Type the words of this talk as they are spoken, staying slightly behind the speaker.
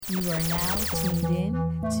You are now tuned in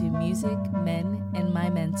to Music, Men, and My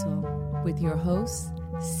Mental with your host,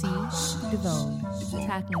 C. Devone,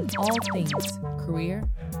 tackling all things career,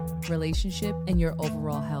 relationship, and your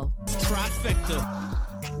overall health. Trifecta.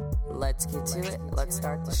 Let's get to it. Let's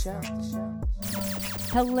start the show.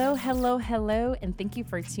 Hello, and thank you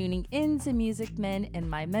for tuning in to Music, Men, and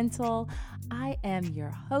My Mental. I am your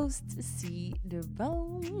host, C.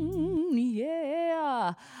 Devone.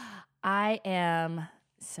 Yeah. I am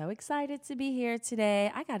so excited to be here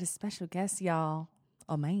today. I got a special guest, y'all.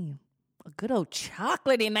 Oh, man. A good old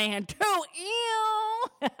chocolatey man, too.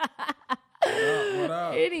 Ew. What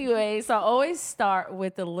up? Anyway, so I always start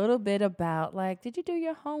with a little bit about, did you do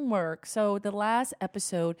your homework? So the last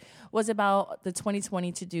episode was about the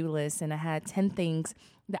 2020 to-do list, and I had 10 things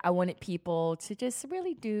that I wanted people to just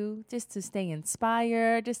really do, just to stay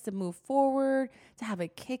inspired, just to move forward, to have a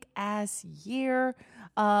kick-ass year.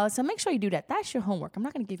 So make sure you do that. That's your homework. I'm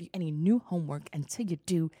not going to give you any new homework until you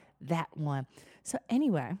do that one. So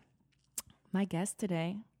anyway, my guest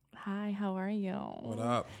today. Hi, how are you? What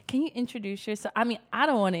up? Can you introduce yourself? I mean, I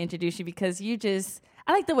don't want to introduce you because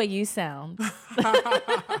I like the way you sound.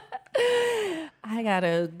 I got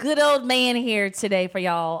a good old man here today for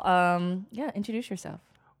y'all. Introduce yourself.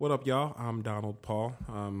 What up, y'all? I'm Donald Paul.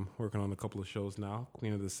 I'm working on a couple of shows now.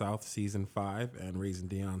 Queen of the South Season 5 and Raising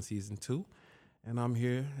Dion Season 2. And I'm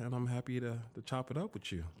here, and I'm happy to chop it up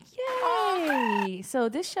with you. Yay! So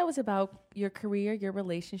this show is about your career, your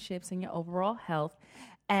relationships, and your overall health.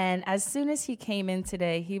 And as soon as he came in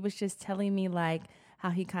today, he was just telling me how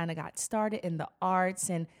he kind of got started in the arts.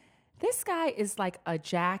 And this guy is like a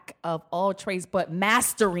jack of all trades, but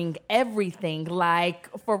mastering everything. Like,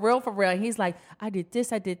 for real. He's like, I did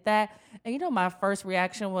this, I did that. And my first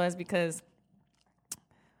reaction was because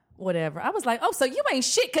whatever. I was like, oh, so you ain't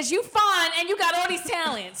shit because you fine and you got all these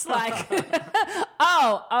talents. Like,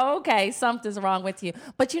 oh, okay, something's wrong with you.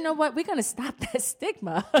 But you know what? We're going to stop that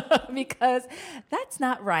stigma because that's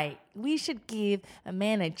not right. We should give a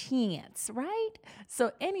man a chance, right?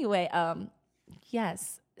 So anyway,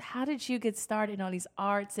 yes. How did you get started in all these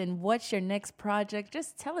arts and what's your next project?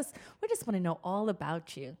 Just tell us. We just want to know all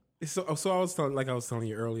about you. So I was telling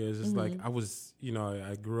you earlier, it's just like I was,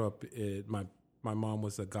 I grew up, my mom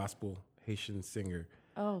was a gospel Haitian singer.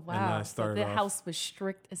 Oh, wow. And I started so the house was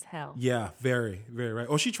strict as hell. Yeah, very, very right.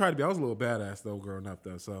 Oh, she tried to be. I was a little badass, though, growing up,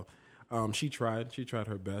 though. So she tried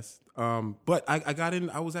her best. But I got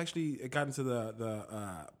into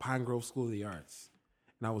the Pine Grove School of the Arts.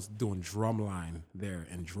 And I was doing drumline there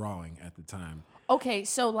and drawing at the time. Okay,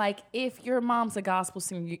 so if your mom's a gospel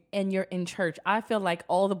singer and you're in church, I feel like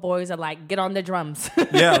all the boys are like, get on the drums.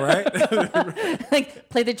 Yeah, right?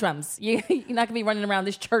 Play the drums. You're not going to be running around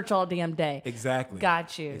this church all damn day. Exactly.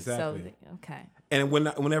 Got you. Exactly. So, okay. And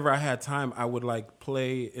whenever I had time, I would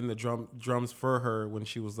play in the drums for her when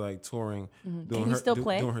she was touring. Mm-hmm. Can you still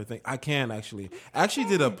play? Doing her thing. I can actually. I actually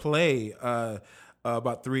did a play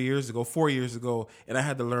about 4 years ago, and I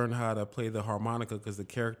had to learn how to play the harmonica because the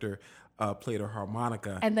character played a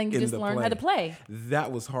harmonica. And then you just learned how to play.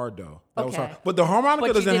 That was hard, though. That was Okay. hard. But the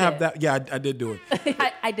harmonica doesn't have it. that. Yeah, I did do it.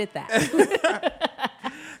 I did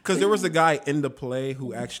that. Because there was a guy in the play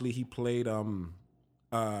who actually he played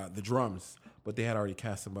the drums, but they had already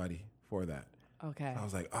cast somebody for that. Okay. I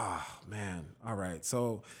was like, oh, man, all right.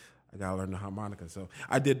 So I got to learn the harmonica. So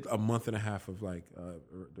I did a month and a half of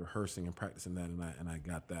rehearsing and practicing that, and I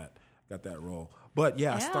got that role. But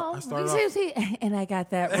yeah, I started off. And I got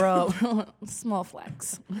that role. Small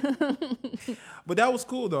flex. But that was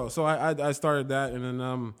cool, though. So I started that, and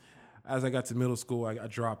then as I got to middle school, I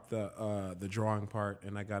dropped the drawing part,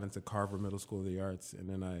 and I got into Carver Middle School of the Arts, and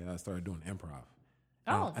then I started doing improv.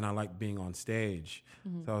 Oh. And I like being on stage.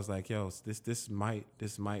 Mm-hmm. So I was like, yo, this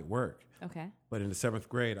might work. Okay. But in the 7th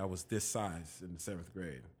grade, I was this size in the 7th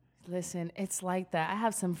grade. Listen, it's like that. I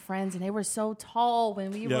have some friends, and they were so tall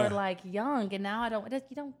when we were young, and now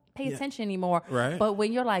you don't pay attention anymore. Right. But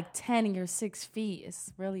when you're 10 and you're 6 feet,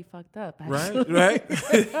 it's really fucked up. Actually. Right.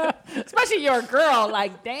 Especially you're a girl,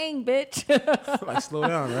 dang, bitch. Slow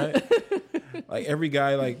down, right? Every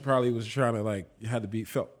guy probably was trying to had to be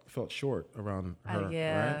felt short around her.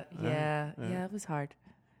 Yeah, right? Yeah. It was hard.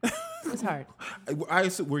 It was hard.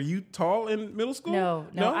 Were you tall in middle school? No.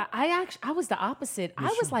 I was the opposite.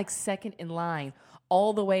 I was second in line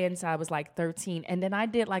all the way until I was 13. And then I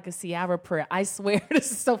did a Ciara prayer. I swear,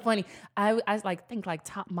 this is so funny. I think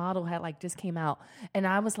Top Model had just came out. And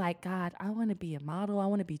I was like, God, I want to be a model. I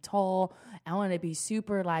want to be tall. I want to be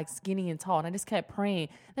super skinny and tall. And I just kept praying.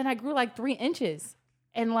 Then I grew 3 inches.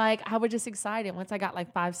 And like I was just excited. Once I got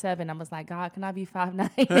like 5'7", I was like, God, can I be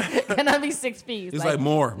 5'9"? Can I be 6 feet? It's like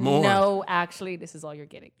more. No, actually, this is all you're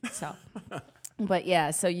getting. So, but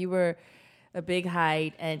yeah, so you were a big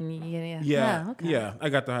height, and yeah. I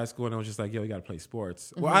got to high school and I was just like, yo, you got to play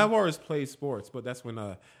sports. Well, I've always played sports, but that's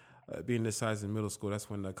when being this size in middle school, that's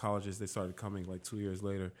when the colleges they started coming like 2 years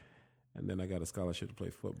later, and then I got a scholarship to play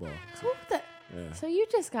football. So, So you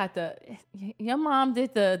just got your mom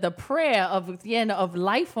did the prayer of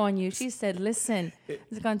life on you. She said, listen,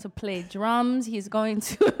 he's going to play drums. He's going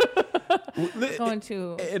to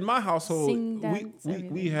in my household, sing, dance,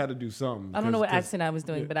 we had to do something. I don't know what accent I was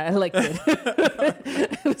doing, but I liked it.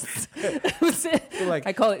 it was like,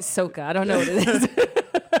 I call it soca. I don't know what it is.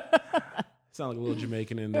 Sound like a little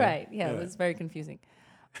Jamaican in there. Right. Yeah, it was very confusing.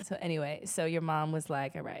 So anyway, so your mom was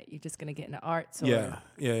like, all right, you're just going to get into arts? Or?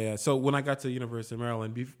 Yeah. So when I got to University of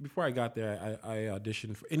Maryland, before I got there, I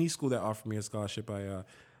auditioned for any school that offered me a scholarship. I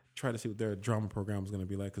tried to see what their drama program was going to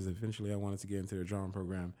be like, because eventually I wanted to get into their drama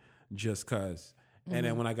program just because. And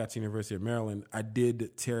then when I got to University of Maryland, I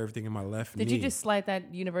did tear everything in my left knee. Did you just slide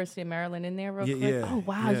that University of Maryland in there real quick? Yeah. Oh,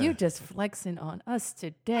 wow. Yeah. You're just flexing on us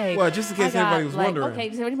today. Well, just in case anybody was wondering.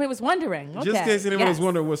 Okay, so anybody was wondering. Okay. Just in case anyone was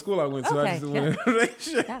wondering what school I went to, I just wanted to make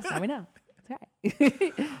sure. Yes, now we know. That's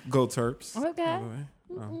right. Go Terps. Okay.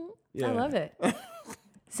 Yeah. I love it.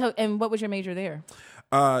 So, and what was your major there?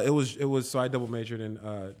 It was. So I double majored in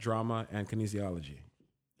drama and kinesiology.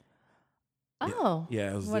 Oh.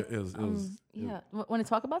 Yeah. It was. Yeah. Want to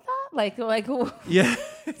talk about that? Like. Yeah.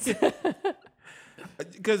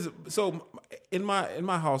 Because so in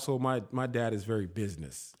my household, my dad is very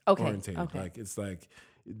business oriented. Okay. Like it's like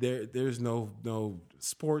there's no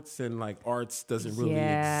sports and like arts doesn't really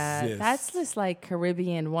exist. That's just like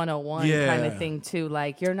Caribbean 101 kind of thing too.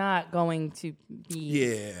 Like you're not going to be.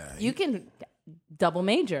 Yeah. You can double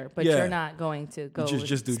major, but you're not going to go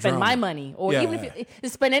just do spend drama. my money, or even if you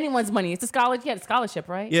spend anyone's money. It's a scholarship. Yeah, a scholarship,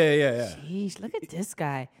 right? Yeah. Jeez, look at this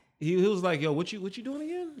guy. He was like, yo, what you doing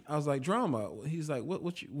again? I was like, drama. He's like,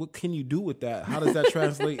 what can you do with that? How does that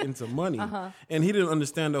translate into money? And he didn't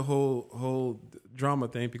understand the whole drama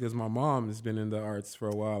thing because my mom has been in the arts for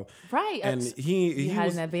a while. Right. And he had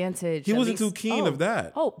was an advantage. He wasn't too keen of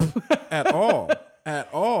that. Oh. At all.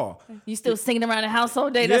 At all. You still singing around the house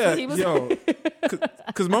all day? That's what he was. Yo,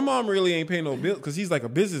 because my mom really ain't paying no bill because he's like a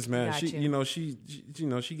businessman. Got she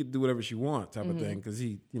could do whatever she wants type of thing because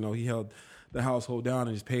he held the household down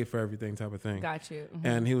and just paid for everything type of thing. Got you.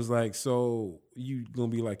 And he was like, so you gonna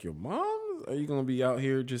be like your mom? Are you gonna be out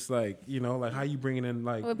here just like, like how you bringing in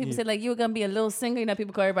like... Well, people say like you were gonna be a little singer.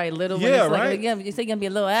 People call everybody little. Yeah, when it's right. Like, you say you're gonna be a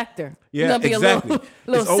little actor. Yeah, you're gonna be exactly.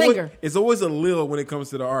 a little singer. It's always a little when it comes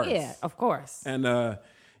to the arts. Yeah, of course. And so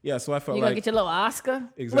I felt you like... gonna get your little Oscar?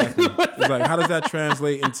 Exactly. It's like, how does that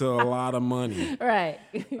translate into a lot of money? Right.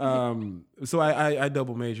 So I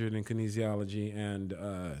double majored in kinesiology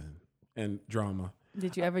and drama.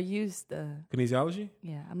 Did you ever use the kinesiology?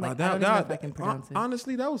 Yeah, I'm like, I don't know if I can pronounce it.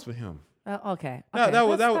 Honestly, that was for him. Okay. That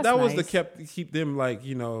was nice. the keep them like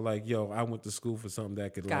yo, I went to school for something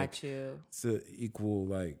that could Got you to equal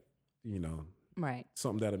like right,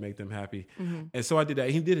 something that'll make them happy. And so I did that.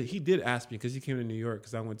 He did ask me because he came to New York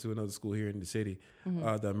because I went to another school here in the city,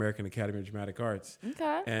 the American Academy of Dramatic Arts.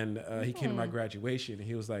 Okay. And he came to my graduation and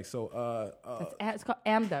he was like, so it's called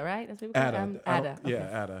AMDA, right? That's what we call it.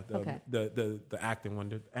 ADA. Okay. Yeah, ADA. The acting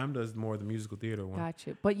one. AMDA is more the musical theater one. Got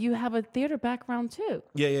you. But you have a theater background too.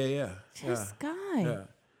 Yeah. This guy. Yeah.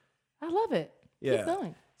 I love it. Yeah. Keep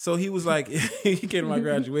going. So he was like, he came to my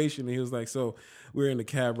graduation and he was like, so we're in the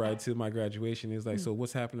cab ride to my graduation. He was like, so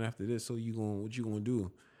what's happening after this? So what you gonna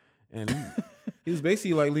do? And he was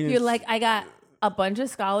basically like leaning. You're like, I got a bunch of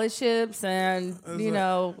scholarships and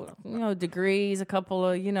degrees, a couple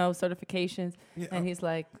of certifications. Yeah, and he's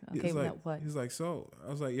like, okay, what? He's like, so I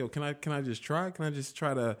was like, yo, can I just try? Can I just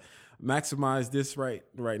try to maximize this right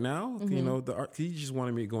now? The art. He just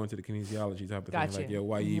wanted me to go into the kinesiology type of thing. Like, yo,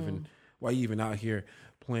 why you even out here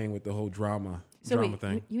playing with the whole drama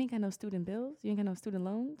thing? You ain't got no student bills? You ain't got no student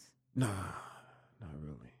loans? Nah, not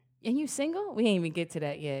really. And you single? We ain't even get to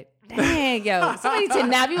that yet. Dang, yo. Somebody to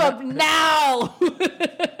nab you up now.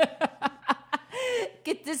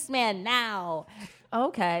 Get this man now.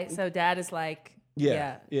 Okay, so dad is like,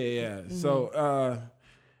 yeah. So,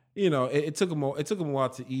 it took him a while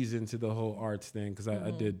to ease into the whole arts thing because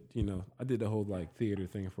I did the whole like theater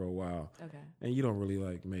thing for a while. Okay. And you don't really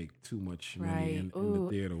like make too much money in the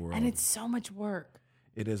theater world. And it's so much work.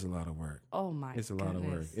 It is a lot of work. Oh my! It's a lot of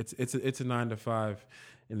work. It's a 9 to 5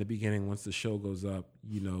 in the beginning. Once the show goes up,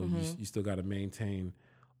 you still got to maintain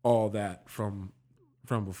all that from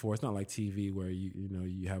before. It's not like TV where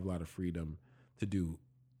you have a lot of freedom to do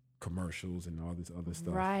commercials and all this other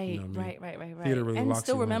stuff. Right, you know what I mean? right. Theater really and locks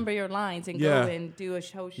still you in. remember your lines and Yeah. go and do a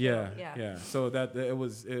show. Yeah. So that it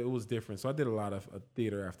was different. So I did a lot of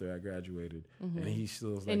theater after I graduated, and he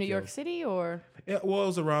still was like, In New yo, York City or? Yeah, well, it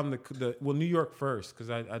was around New York first, because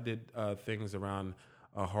I did things around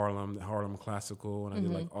Harlem Classical, and I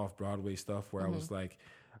did like off Broadway stuff where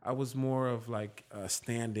I was more of like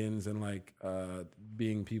stand-ins and like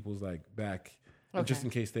being people's like back. Just in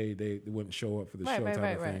case they wouldn't show up for the show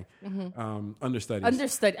type of thing. Understudies.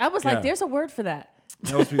 Understudy. I was like, there's a word for that.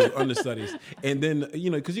 That was people understudies. And then,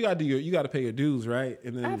 because you got to pay your dues, right?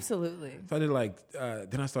 And then Absolutely. So I did like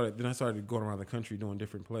then I started going around the country doing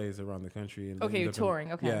different plays around the country. And Okay, you're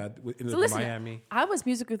touring. Okay. Yeah, So listen, Miami. I was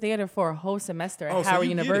musical theater for a whole semester at Oh, so Howard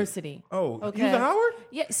you get it. University. Oh, okay. you was at Howard?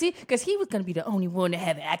 Yeah, see, because he was going to be the only one to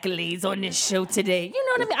have accolades on this show today. You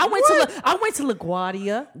know what I mean? I went to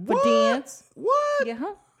LaGuardia for What? dance. What?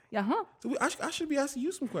 Yeah, huh? So I should be asking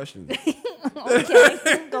you some questions.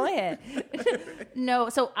 Okay, go ahead. No,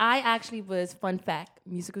 so I actually was, fun fact,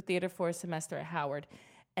 musical theater for a semester at Howard.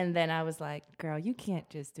 And then I was like, girl, you can't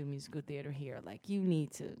just do musical theater here. Like, you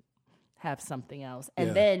need to have something else. And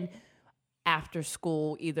Yeah. then after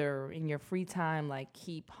school, either in your free time, like,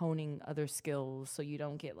 keep honing other skills so you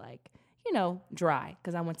don't get, like, dry.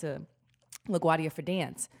 Because I went to LaGuardia for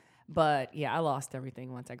dance. But yeah, I lost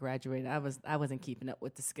everything once I graduated. I wasn't keeping up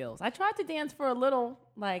with the skills. I tried to dance for a little,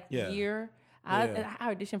 year. I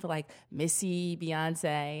auditioned for like Missy,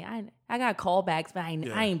 Beyonce. I got callbacks, but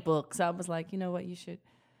I ain't booked. So I was like, you know what, you should,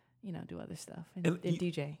 do other stuff and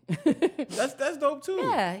DJ. That's dope too.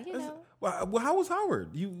 Yeah, Well, how was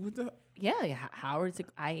Howard? Howard's.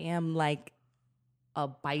 I am like a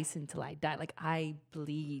bison till I die. Like I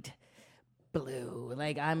bleed blue.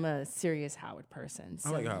 Like I'm a serious Howard person. So,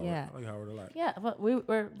 I like Howard. Yeah. I like Howard a lot. Yeah, but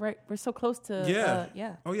we're so close to.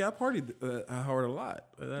 Yeah. Oh yeah, I partied at Howard a lot.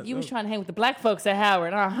 You was trying to hang with the black folks at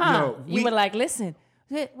Howard, you were like, listen,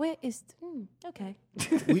 where is okay?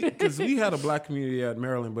 Because we had a black community at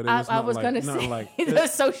Maryland, but it was I was like, gonna nothing say like the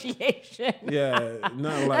association. Yeah,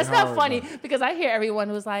 nothing like That's Howard, not funny though. because I hear everyone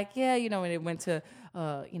who's like, yeah, when it went to,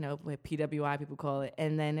 what PWI people call it,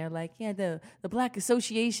 and then they're like, yeah, the Black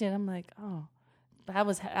Association. I'm like, oh. I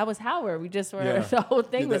was Howard. We just were the whole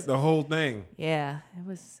thing was the whole thing. Yeah, it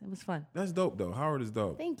was fun. That's dope though. Howard is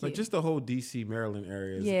dope. Thank you. Like just the whole DC Maryland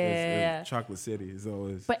area is Chocolate City is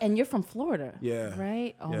always. And you're from Florida. Yeah.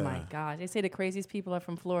 Right? Oh Yeah. my gosh. They say the craziest people are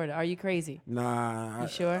from Florida. Are you crazy? Nah. You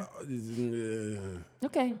sure? Uh,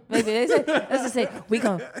 Okay. Maybe let's just say we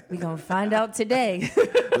gonna find out today.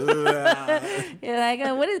 You're like,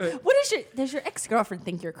 what is does your ex-girlfriend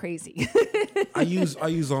think you're crazy? I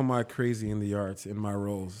use all my crazy in the arts in my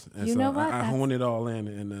roles. And You so know what? I hone it all in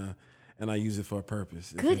and I use it for a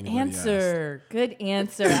purpose. if Good anybody answer. Good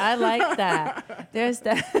answer. I like that. There's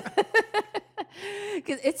that.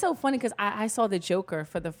 Because it's so funny because I saw The Joker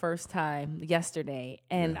for the first time yesterday,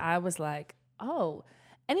 and I was like, oh,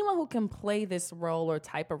 anyone who can play this role or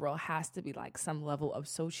type of role has to be like some level of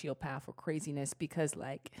sociopath or craziness because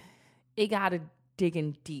like it got to dig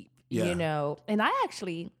in deep, Yeah. And I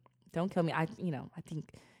actually, don't kill me, I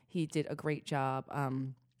think he did a great job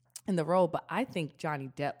in the role, but I think Johnny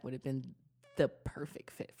Depp would have been the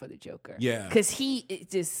perfect fit for the Joker. Yeah. Because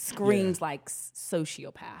it just screams like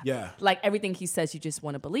sociopath. Yeah. Like everything he says, you just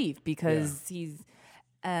want to believe because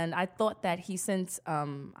and I thought that since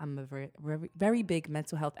I'm a very, very, very big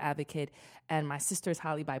mental health advocate and my sister's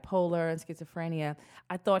highly bipolar and schizophrenia,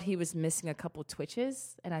 I thought he was missing a couple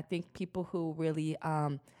twitches. And I think people who really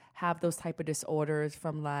have those type of disorders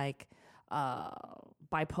from like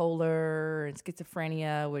bipolar and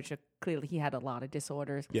schizophrenia, which are clearly he had a lot of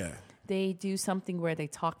disorders. Yeah. They do something where they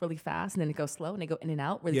talk really fast and then they go slow and they go in and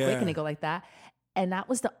out really quick and they go like that. And that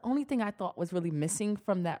was the only thing I thought was really missing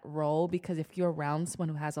from that role because if you're around someone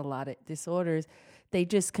who has a lot of disorders, they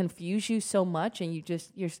just confuse you so much and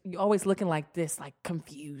you're always looking like this, like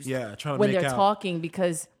confused. Yeah, trying to when make they're out. talking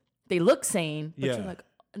because they look sane, but Yeah. you're like,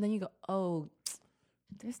 and then you go, oh,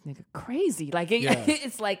 this nigga crazy. Like Yeah.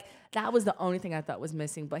 it's like that was the only thing I thought was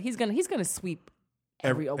missing. But he's gonna sweep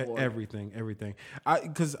every award. Everything.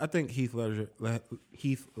 Because I think Heath Ledger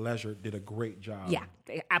did a great job. Yeah,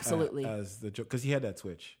 absolutely. As the joke, because he had that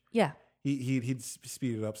twitch. Yeah. He'd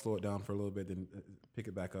speed it up, slow it down for a little bit, then pick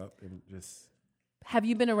it back up, and just. Have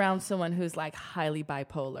you been around someone who's like highly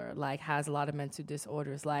bipolar, like has a lot of mental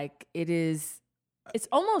disorders? Like it's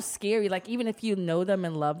almost scary. Like even if you know them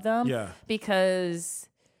and love them, because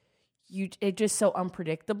it's just so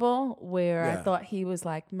unpredictable. Where I thought he was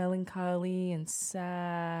like melancholy and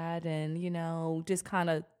sad, and just kind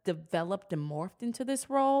of developed and morphed into this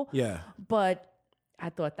role. Yeah. But I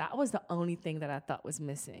thought that was the only thing that I thought was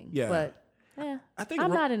missing. Yeah. But I think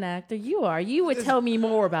I'm not an actor. You are. You would tell me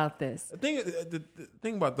more about this. The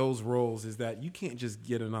thing about those roles is that you can't just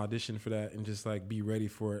get an audition for that and just like be ready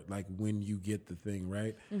for it like when you get the thing,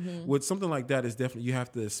 right? With something like that is definitely you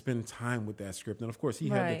have to spend time with that script, and of course he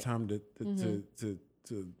had the time to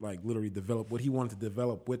like literally develop what he wanted to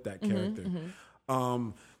develop with that character.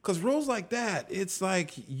 Because roles like that, it's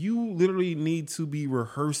like you literally need to be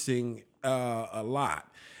rehearsing a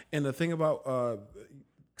lot. And the thing about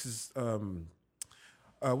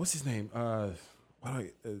what's his name?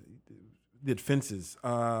 Did Fences?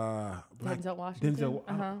 Denzel Washington.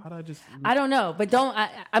 Denzel. How did I just? I don't know, but I'm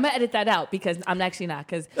gonna edit that out because I'm actually not.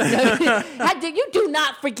 Because you do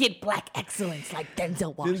not forget black excellence like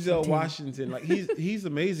Denzel Washington. Denzel Washington, like he's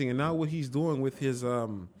amazing, and now what he's doing with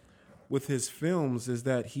his films is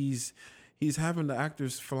that he's having the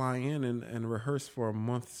actors fly in and rehearse for a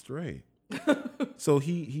month straight. So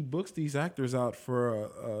he books these actors out for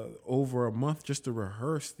over a month just to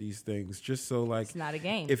rehearse these things, just so like it's not a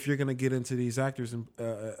game. If you're gonna get into these actors and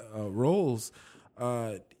roles,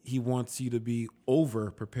 he wants you to be over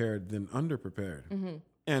prepared than under prepared.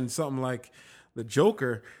 And something like the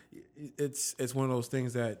Joker, it's one of those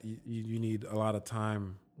things that you need a lot of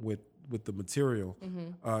time with the material,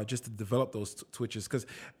 just to develop those twitches. Because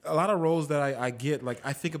a lot of roles that I get, like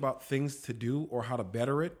I think about things to do or how to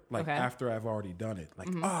better it, like after I've already done it. Like,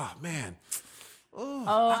 man,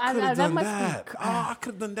 I could have done that. I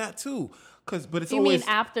could have done that too. But it's you always mean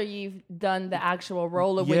after you've done the actual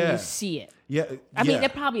role or when you see it? Yeah, I mean,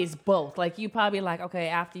 it probably is both. Like you probably like, okay,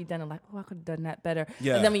 after you've done it, like, I could have done that better.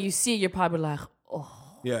 Yeah. And then when you see it, you're probably like, oh.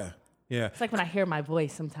 Yeah. It's like when I hear my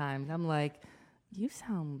voice sometimes, I'm like, you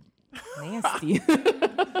sound nasty.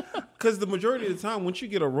 Because the majority of the time, once you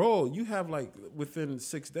get a role, you have like within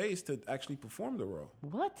 6 days to actually perform the role.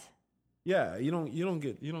 What? Yeah, you don't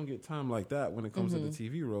get time like that when it comes to the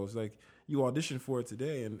TV roles. Like you audition for it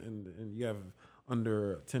today, and you have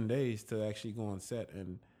under 10 days to actually go on set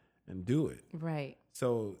and do it. Right.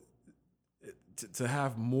 So to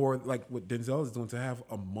have more like what Denzel is doing, to have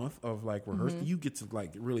a month of like rehearsal, you get to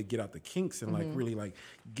like really get out the kinks and like really like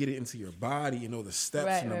get it into your body, you know, the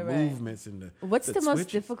steps and the movements and the. What's the most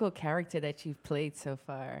twitches. difficult character that you've played so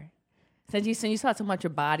far? Since you talk so much about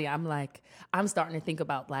your body, I'm starting to think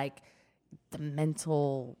about like the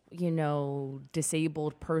mental,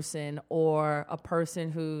 disabled person or a person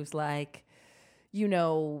who's like,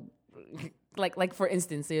 like for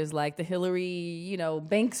instance, there's like the Hillary,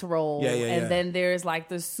 Banks role, and then there's like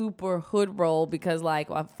the super hood role because like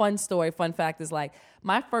a fun fact is like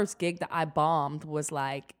my first gig that I bombed was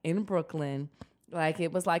like in Brooklyn, like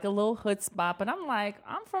it was like a little hood spot, but I'm like,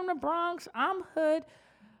 I'm from the Bronx, I'm hood,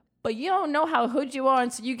 but you don't know how hood you are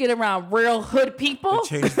until you get around real hood people. It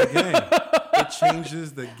changed the game. It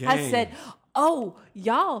changes the game. I said, oh,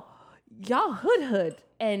 y'all hood.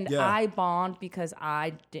 And I bombed because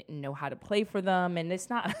I didn't know how to play for them. And it's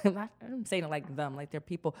not, I'm saying it like them, like they're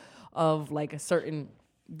people of like a certain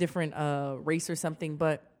different race or something.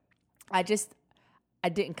 But I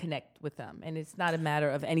didn't connect with them. And it's not a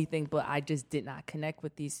matter of anything, but I just did not connect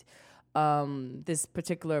with this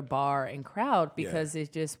particular bar and crowd because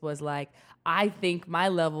it just was like, I think my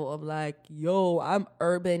level of like, yo, I'm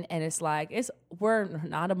urban. And it's like, we're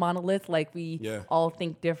not a monolith. Like we all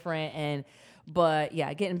think different. But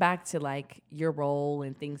yeah, getting back to like your role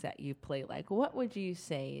and things that you play, like what would you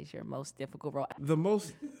say is your most difficult role? The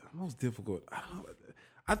most difficult.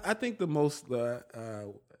 I think the most. Let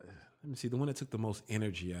me see. The one that took the most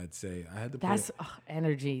energy, I'd say. I had to. That's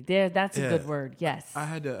energy. That's a good word. Yes. I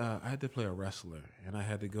had to play a wrestler, and I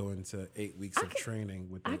had to go into 8 weeks of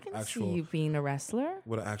training with the actual. I can see you being a wrestler.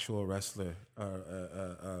 With an actual wrestler.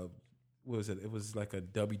 What was it? It was like a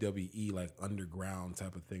WWE like underground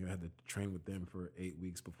type of thing. I had to train with them for 8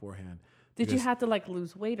 weeks beforehand. Did you have to like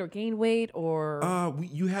lose weight or gain weight or?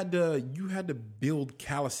 You had to build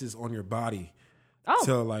calluses on your body. Oh,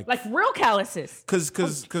 so like real calluses.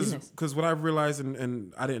 Because what I've realized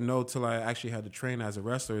and I didn't know till I actually had to train as a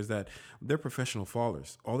wrestler is that they're professional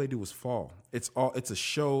fallers. All they do is fall. It's a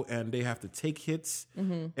show, and they have to take hits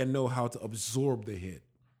and know how to absorb the hit.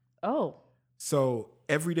 Oh. So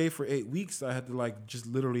every day for 8 weeks, I had to like just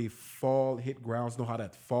literally fall, hit grounds, know how to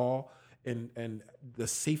fall, and the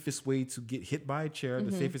safest way to get hit by a chair,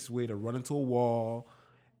 the safest way to run into a wall,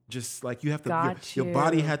 just like you have to. Your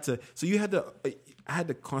body had to. So you had to. I had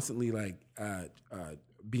to constantly like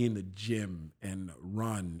be in the gym and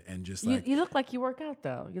run and just like. You look like you work out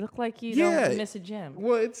though. You look like you don't miss a gym.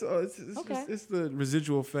 Well, it's the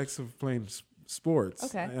residual effects of playing sports.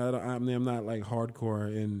 Okay. I'm not like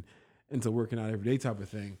hardcore into working out every day type of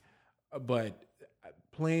thing, but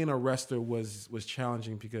playing a wrestler was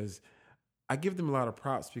challenging because I give them a lot of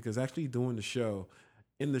props because actually doing the show,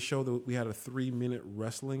 in the show that we had a 3-minute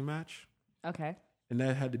wrestling match. Okay. And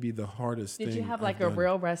that had to be the hardest thing. Did you have I've a done.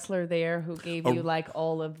 real wrestler there who gave you like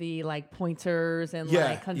all of the like pointers and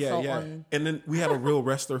like consult on? And then we had a real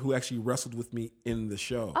wrestler who actually wrestled with me in the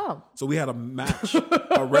show. Oh. So we had a match,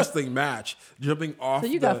 a wrestling match, jumping off. So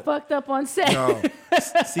you got fucked up on set. No.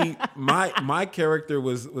 See, my character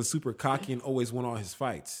was super cocky and always won all his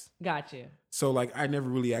fights. Got you. So like I never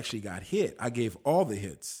really actually got hit. I gave all the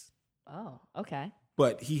hits. Oh, okay.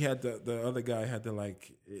 But he had the other guy had to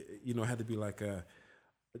like, had to be like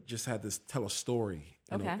just had to tell a story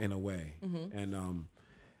in a way. Mm-hmm. And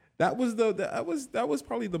that was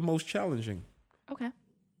probably the most challenging. Okay.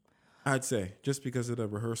 I'd say just because of the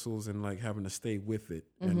rehearsals and like having to stay with it.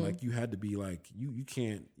 Mm-hmm. And like you had to be like you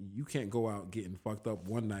can't go out getting fucked up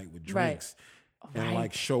one night with drinks and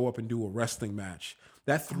like show up and do a wrestling match.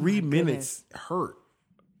 That 3 minutes hurt.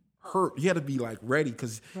 You had to be like ready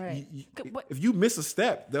because if you miss a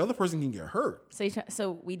step, the other person can get hurt.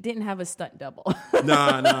 So we didn't have a stunt double.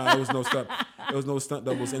 Nah, there was no stunt. There was no stunt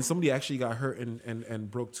doubles, and somebody actually got hurt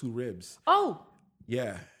and broke 2 ribs. Oh,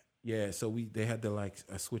 yeah. So they had to like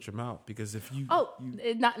switch them out because if you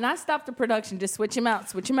not stop the production, just switch them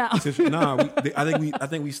out. I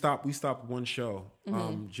think we stopped one show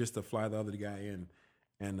just to fly the other guy in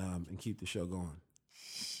and keep the show going.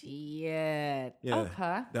 Shit. Yeah.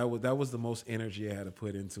 Okay. That was the most energy I had to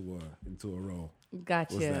put into a role.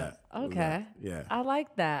 Gotcha. Okay. Yeah. I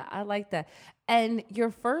like that. And your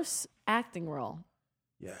first acting role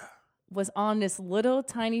was on this little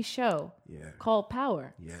tiny show called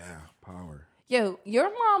Power. Yeah, Power. Yo,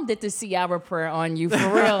 your mom did the Ciara prayer on you for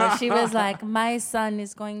real. She was like, "My son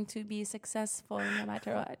is going to be successful no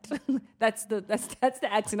matter what." That's the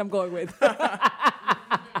accent I'm going with.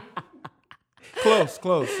 Close.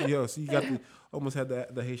 Yo, so you got almost had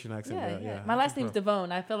the Haitian accent. Yeah. My last name's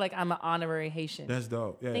Devone. I feel like I'm an honorary Haitian. That's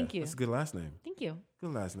dope. Yeah. Thank you. That's a good last name. Thank you.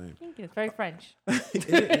 Good last name. Thank you. It's very French.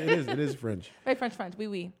 It is French. Very French.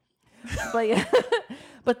 Oui. But yeah,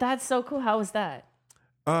 but that's so cool. How was that?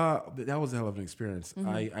 That was a hell of an experience. Mm-hmm.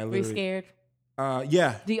 I Were literally you scared?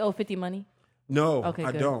 Yeah. Do you owe 50 money? No, okay,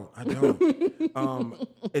 I good. don't.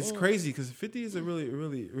 It's crazy because 50 is a really,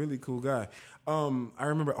 really, really cool guy. I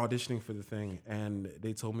remember auditioning for the thing, and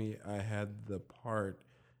they told me I had the part,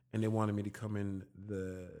 and they wanted me to come in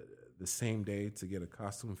the same day to get a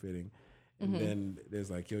costume fitting. And then there's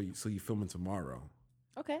like, yo, so you filming tomorrow?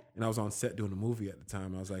 Okay. And I was on set doing a movie at the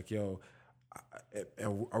time. I was like, yo, what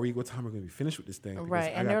time are we going to be finished with this thing? Because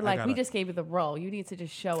right. And they're like, we just gave you the role. You need to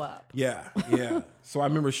just show up. Yeah. So I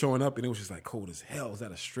remember showing up and it was just like cold as hell. It was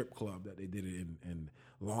at a strip club that they did it in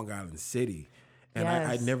Long Island City. And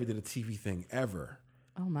I never did a TV thing ever.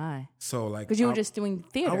 Oh my. So like, because you were just doing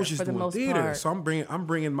theater. I was just for the doing most theater. part. So I'm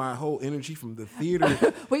bringing my whole energy from the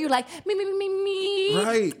theater. Were you like me?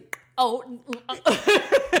 Right. Oh.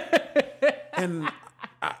 And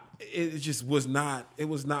it just was not. It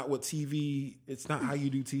was not what TV. It's not how you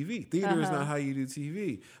do TV. Theater is not how you do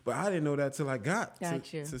TV. But I didn't know that till I got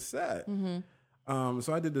to set. Mm-hmm.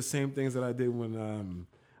 So I did the same things that I did when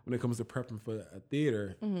it comes to prepping for a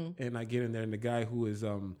theater. Mm-hmm. And I get in there, and the guy who is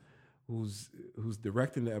who's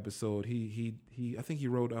directing the episode, he I think he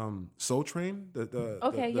wrote Soul Train,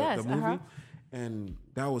 the movie, and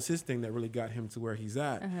that was his thing that really got him to where he's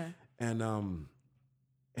at.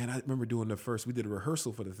 And I remember doing we did a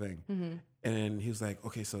rehearsal for the thing, and he was like,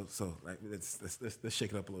 "Okay, so like let's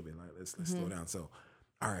shake it up a little bit, like let's slow down." So,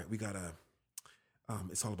 all right, we gotta.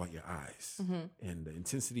 It's all about your eyes and the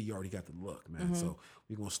intensity. You already got the look, man. So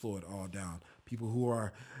we're gonna slow it all down. People who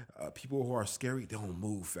are scary, they don't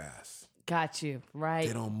move fast. Got you right.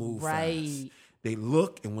 They don't move fast. They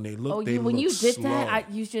look, and when they look, they when look you did slow. that,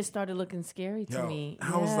 you just started looking scary to me.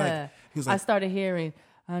 I was like, he was like, I started hearing.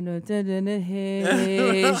 I know the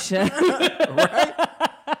Haitian. Right?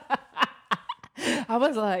 I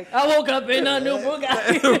was like, I woke up in a new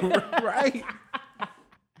Bugatti. Right.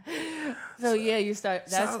 So yeah, you start.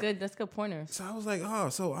 That's good. That's good pointers. So I was like, oh,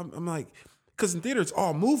 so I'm like, because in theater it's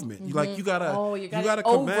all movement. You like you gotta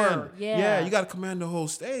command. Over. Yeah, you gotta command the whole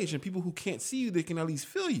stage, and people who can't see you, they can at least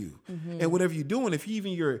feel you. And whatever you're doing,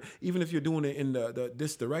 even if you're doing it in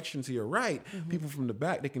this direction to your right, people from the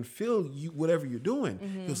back, they can feel you whatever you're doing.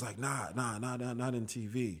 He was like, nah, not in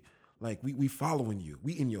TV. Like we following you,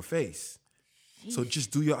 we in your face. So just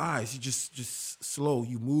do your eyes. You just slow.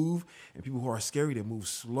 You move, and people who are scary, they move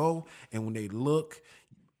slow. And when they look,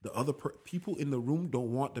 the other people in the room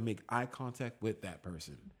don't want to make eye contact with that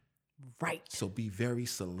person. Right. So be very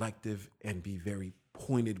selective and be very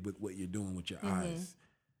pointed with what you're doing with your eyes.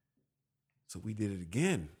 So we did it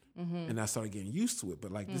again. And I started getting used to it.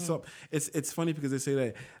 But like this up, it's funny because they say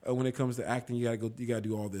that when it comes to acting, you gotta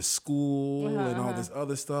do all this school and all this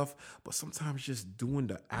other stuff. But sometimes just doing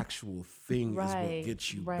the actual thing is what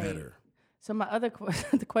gets you better. So my other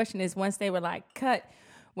the question is, once they were like, cut,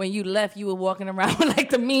 when you left, you were walking around with like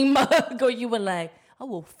the meme mug, or you were like, I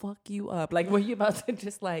will fuck you up. Like, were you about to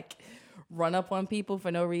just like run up on people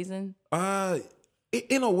for no reason?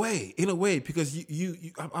 In a way, because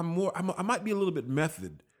I might be a little bit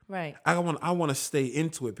method. Right. I want to stay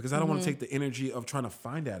into it because I don't want to take the energy of trying to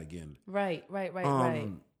find that again. Right.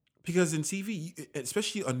 Because in TV,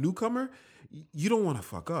 especially a newcomer, you don't want to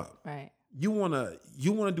fuck up. Right. You want to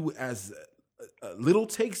do as little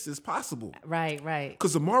takes as possible. Right.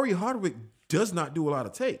 Because Amari Hardwick does not do a lot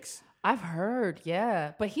of takes. I've heard,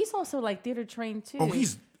 yeah, but he's also like theater trained too.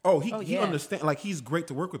 He understands. Like, he's great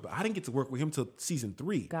to work with, but I didn't get to work with him till season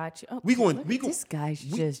 3. Gotcha. Oh, This guy's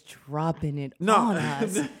just dropping it on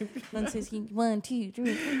us. 1, 2,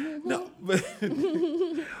 3. No,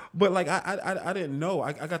 but like I didn't know.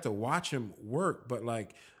 I got to watch him work, but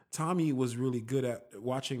like Tommy was really good at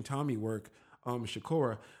watching Tommy work.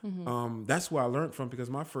 Shakora. That's where I learned from, because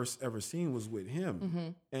my first ever scene was with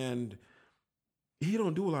him, and he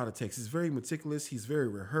don't do a lot of takes. He's very meticulous. He's very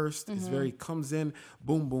rehearsed. He's very comes in,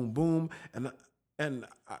 boom, boom, boom, and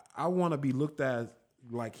I want to be looked at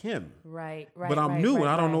like him. Right. But I'm new and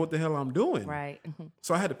I don't know what the hell I'm doing. Right.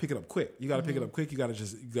 So I had to pick it up quick. You got to pick it up quick. You got to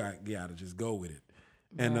just go with it.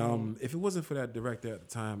 And if it wasn't for that director at the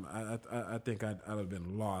time, I think I'd have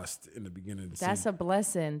been lost in the beginning of the That's scene. a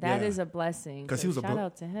blessing. That is a blessing. Because he was shout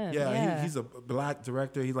out to him. Yeah. He's a black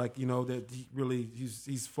director. He that he really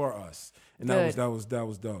he's for us, and Good. that was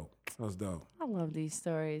dope. That was dope. I love these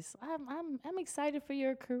stories. I'm excited for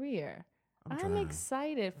your career. I'm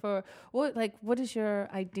excited for what is your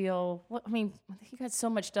ideal? You got so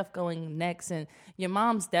much stuff going next, and your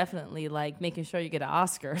mom's definitely like making sure you get an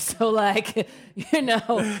Oscar. So like,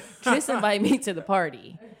 just invite me to the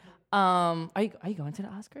party. Are you going to the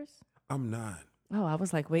Oscars? I'm not. Oh, I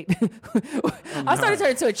was like, wait. I started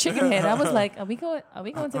turning into a chicken head. I was like, are we going to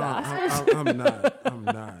the Oscars? I'm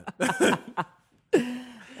not.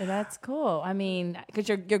 And that's cool. I mean, because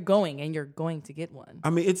you're going and you're going to get one. I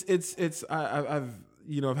mean, I've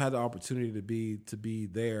had the opportunity to be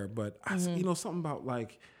there, but something about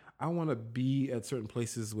like, I want to be at certain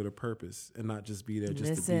places with a purpose and not just be there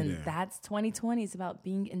just to be there. That's 2020. It's about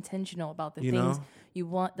being intentional about the things you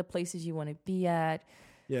want, the places you want to be at.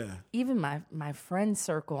 Yeah. Even my friend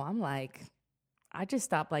circle, I'm like, I just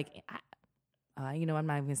stopped like. I'm not even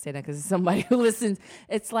gonna say that because it's somebody who listens.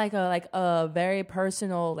 It's like a very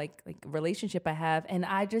personal like relationship I have, and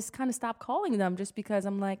I just kind of stopped calling them just because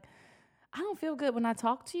I'm like, I don't feel good when I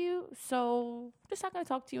talk to you, so I'm just not gonna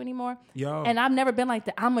talk to you anymore. Yo. And I've never been like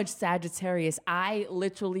that. I'm a Sagittarius. I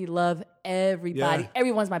literally love everybody. Yeah.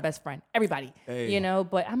 Everyone's my best friend. Everybody. Hey.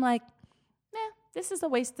 But I'm like, this is a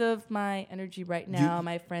waste of my energy right now,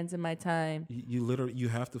 my friends and my time. You literally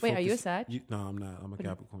have to. Wait, focus. are you a Sag? No, I'm not. I'm a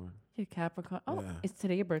Capricorn. You're Capricorn. Oh, Yeah. Is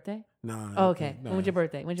today your birthday? Nah. Oh, okay. Nah. When's your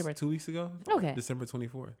birthday? 2 weeks ago. Okay. December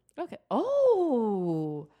 24th. Okay.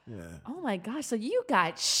 Oh. Yeah. Oh my gosh. So you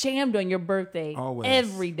got shammed on your birthday Always.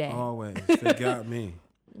 every day. Always. They got me.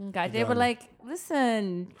 God, they were like,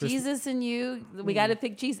 listen, Jesus and you, we got to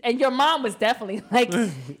pick Jesus. And your mom was definitely like,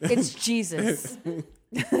 it's Jesus.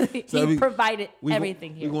 He provided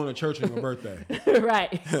everything here. We're going to church on your birthday.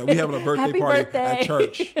 Right. We having a birthday Happy party birthday. at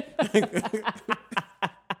church.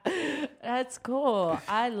 That's cool.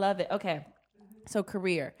 I love it. Okay. So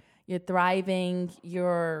career, you're thriving.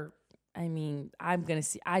 I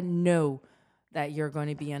know that you're going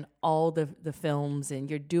to be in all the films and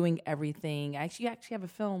you're doing everything. You actually have a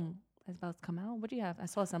film that's about to come out. What do you have? I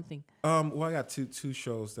saw something. Well, I got two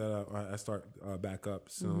shows that I start back up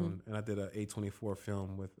soon, and I did a A24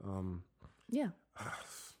 film with. Yeah.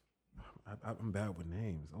 I'm bad with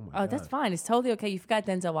names. Oh my god. That's fine. It's totally okay. You forgot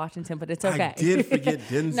Denzel Washington, but it's okay. I did forget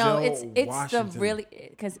Denzel. No, it's Washington. the really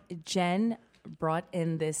because Jen brought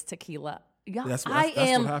in this tequila. Yeah, That's I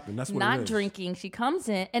am what happened. That's what not it is. drinking. She comes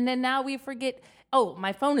in, and then now we forget. Oh,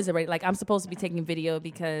 my phone is already like I'm supposed to be taking video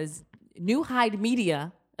because New Hyde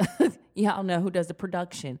Media. Y'all know who does the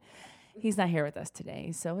production. He's not here with us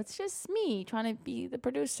today, so it's just me trying to be the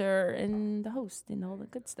producer and the host and all the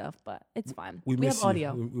good stuff. But it's fine. We have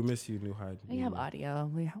audio. We miss you, New Hyde. We have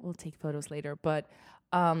audio. We'll take photos later. But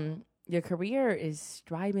your career is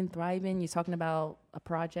thriving. You're talking about a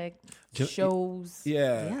project, Gen- shows.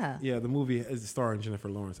 Yeah. The movie is starring Jennifer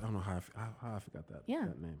Lawrence. I don't know how I forgot that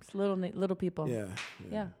name. It's little people.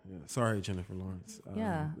 Yeah. Sorry, Jennifer Lawrence.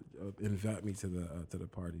 Invite me to the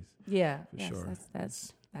parties. Yeah. For Yes, sure.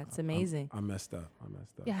 That's amazing. I messed up.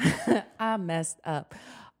 Yeah. I messed up.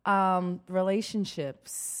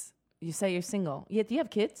 Relationships. You say you're single. Yeah, do you have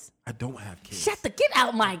kids? I don't have kids. Get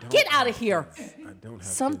out of here. I don't have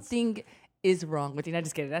Something is wrong with you. No,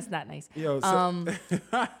 just kidding. That's not nice. Yo,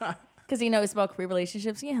 Because, it's about career,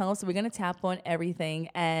 relationships, and health. So we're going to tap on everything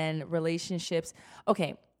and relationships.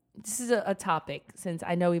 Okay, this is a topic since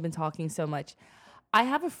I know we've been talking so much. I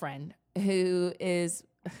have a friend who is,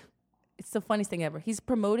 it's the funniest thing ever. He's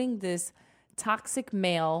promoting this toxic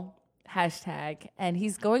male hashtag, and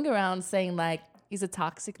he's going around saying, like, he's a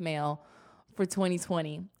toxic male for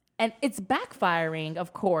 2020. And it's backfiring,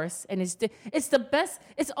 of course. And it's the best.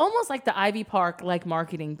 It's almost like the Ivy Park like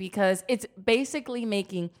marketing, because it's basically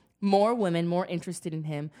making more women more interested in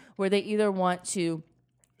him, where they either want to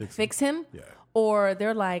fix him or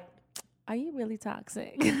they're like, are you really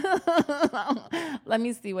toxic? Let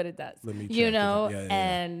me see what it does.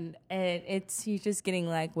 And he's just getting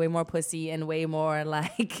like way more pussy and way more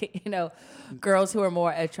like, girls who are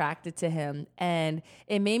more attracted to him. And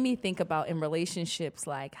it made me think about in relationships,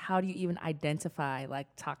 like, how do you even identify like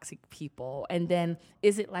toxic people? And then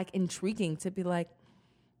is it like intriguing to be like,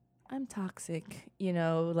 I'm toxic,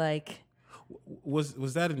 like.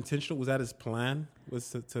 Was that intentional? Was that his plan? Was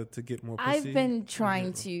to get more pussy? I've been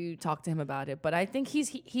trying to talk to him about it, but I think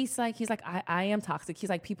he's like I am toxic. He's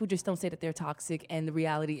like, people just don't say that they're toxic, and the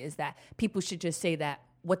reality is that people should just say that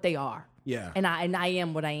what they are. Yeah. And I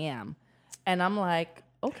am what I am, and I'm like,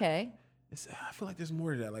 okay. I feel like there's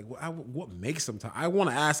more to that. Like, what makes him toxic? I want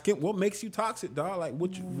to ask him, what makes you toxic, dog? Like,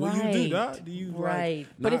 what you do, dog? Do you right?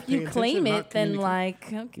 But if you claim it, then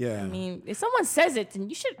like, okay, I mean, if someone says it, then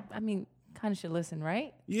you should. I mean, kind of should listen,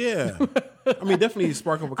 right? Yeah. I mean, definitely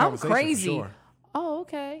spark up a conversation. I'm crazy. For sure. Oh,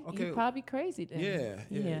 okay. You're probably crazy then. Yeah.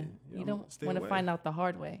 You don't want to find out the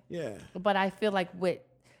hard way. Yeah. But I feel like with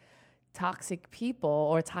toxic people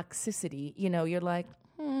or toxicity, you're like,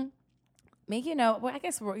 well, I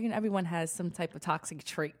guess everyone has some type of toxic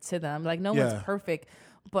trait to them. Like, no one's perfect,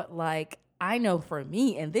 but like, I know for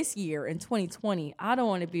me in this year in 2020, I don't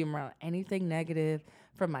want to be around anything negative,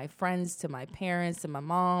 from my friends to my parents to my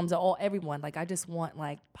moms, everyone. Like, I just want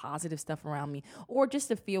like positive stuff around me, or just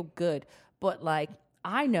to feel good. But like,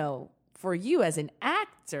 I know for you as an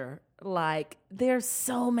actor, like, there's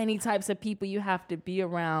so many types of people you have to be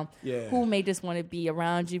around who may just want to be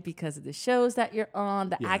around you because of the shows that you're on,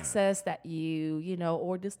 the access that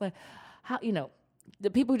or just like how,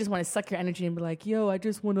 the people who just want to suck your energy and be like, yo, I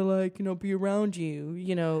just want to like, be around you,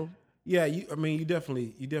 Yeah, you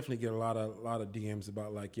definitely get a lot of DMs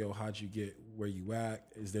about like, yo, how'd you get where you at?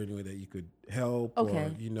 Is there any way that you could help? Okay.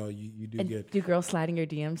 Or, you do and get. Do girls sliding your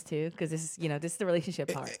DMs too? Because this is the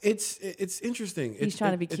relationship part. It's interesting. He's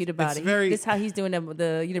trying to be cute about it. This is how he's doing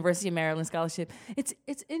the University of Maryland scholarship.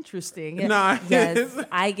 It's interesting. Nah, yes,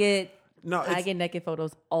 I get naked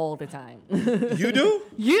photos all the time. You do?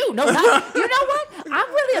 You know what? I'm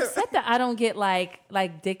really upset that I don't get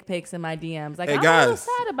like dick pics in my DMs. Like, hey, I'm guys. a little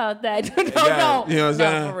sad about that. No, you know what I'm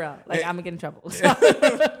saying? For real. Like, I'm gonna get in trouble.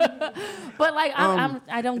 But like,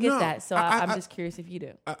 I don't get that. So I'm just curious if you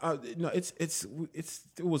do. No, it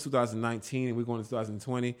was 2019 and we're going to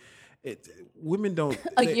 2020. Women don't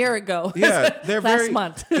a year ago. Yeah, they're last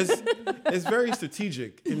month. It's very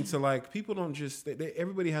strategic into like, people don't just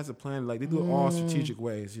everybody has a plan. Like, they do it all strategic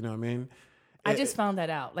ways. You know what I mean? I just found that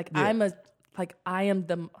out. Like, I am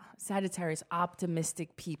the Sagittarius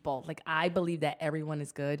optimistic people. Like, I believe that everyone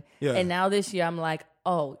is good. Yeah. And now this year I'm like,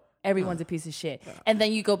 oh, everyone's a piece of shit. Yeah. And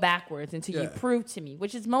then you go backwards until you prove to me,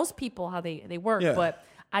 which is most people how they work. Yeah. But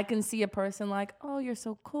I can see a person like, oh, you're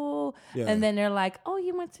so cool. Yeah. And then they're like, oh,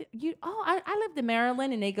 I lived in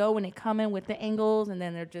Maryland, and they go and they come in with the angles, and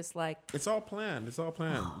then they're just like, it's all planned.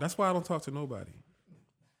 That's why I don't talk to nobody.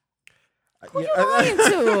 Who you lying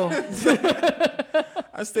to?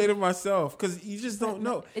 I stay to myself because you just don't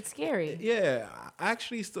know. It's scary. Yeah.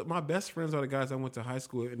 Actually, my best friends are the guys I went to high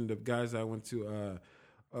school and the guys I went to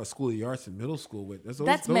School of the Arts in middle school with.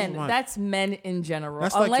 That's men. That's men in general.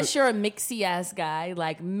 Unless you're a mixy ass guy,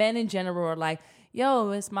 like, men in general are like, yo,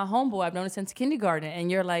 it's my homeboy. I've known it since kindergarten. And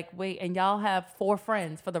you're like, wait, and y'all have 4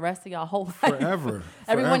 friends for the rest of y'all whole life. Forever.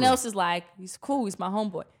 Everyone else is like, he's cool. He's my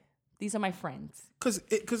homeboy. These are my friends.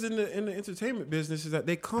 Because in the entertainment business is that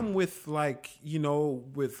they come with like,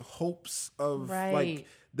 with hopes of like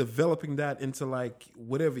developing that into like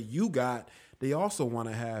whatever you got. they also want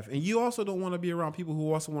to have, and you also don't want to be around people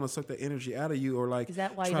who also want to suck the energy out of you or like. Is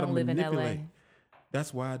that why you try to don't live in manipulate. LA?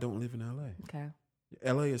 That's why I don't live in LA. Okay.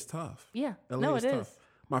 LA is tough. Yeah. LA No, is it tough. is.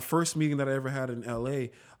 My first meeting that I ever had in LA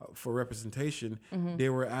for representation, they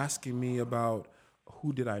were asking me about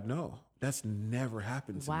who did I know. That's never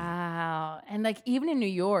happened to me. Wow. And like even in New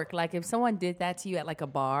York, like if someone did that to you at like a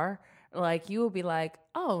bar, like you would be like,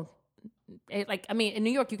 oh, like, I mean, in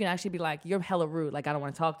New York, you can actually be like, you're hella rude. Like, I don't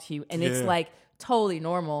want to talk to you. And it's like totally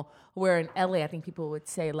normal. Where in LA, I think people would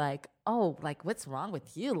say like, oh, like what's wrong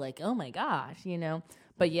with you? Like, oh my gosh, you know?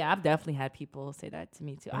 But yeah, I've definitely had people say that to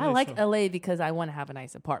me too. I like LA because I want to have a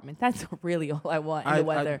nice apartment. That's really all I want. And the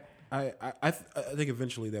weather. I think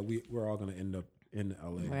eventually that we're all going to end up in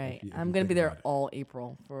LA. Right. If you I'm going to be think there about it. all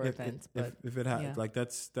April for events. But if it happens, like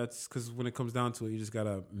that's because when it comes down to it, you just got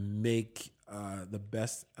to make the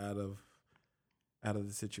best out of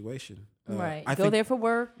the situation. right. I Go think, there for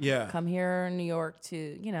work. Yeah. Come here in New York to,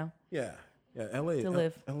 you know. Yeah. Yeah, LA To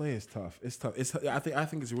live. LA is tough. It's tough. I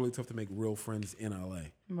think it's really tough to make real friends in LA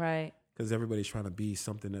Right. because everybody's trying to be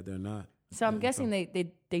something that they're not. So I'm guessing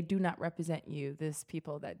they do not represent you, this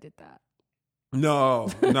people that did that. No.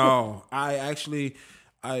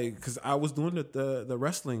 Because I was doing the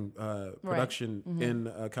wrestling production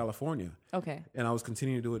in California. Okay. And I was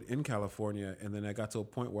continuing to do it in California. And then I got to a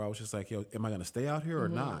point where I was just like, yo, am I going to stay out here or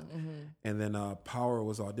not? And then Power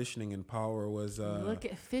was auditioning, and Power was... Look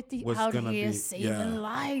at 50 was out gonna here be- saving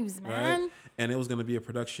lives, man. Right? And it was going to be a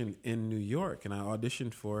production in New York. And I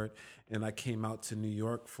auditioned for it. And I came out to New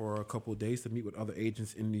York for a couple of days to meet with other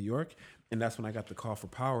agents in New York. And that's when I got the call for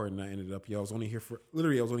Power. And I ended up, I was only here for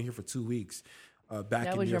 2 weeks. Back That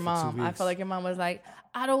in was New your York for 2 mom. weeks. I felt like your mom was like,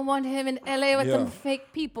 I don't want him in LA with Yeah. them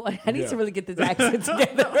fake people. I need Yeah. to really get this accent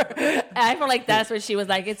together. And I feel like that's what she was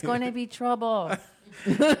like, it's going to be trouble.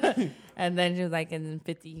 And then she was like, and then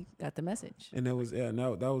 50 got the message. And that was that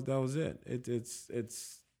was it.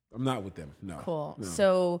 It's I'm not with them. No. Cool. No.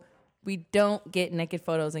 So we don't get naked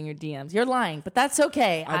photos in your DMs. You're lying, but that's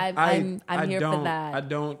okay. I'm here for that. I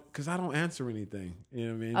don't, because I don't answer anything. You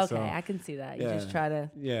know what I mean? Okay, So, I can see that. You yeah. just try to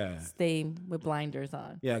yeah. stay with blinders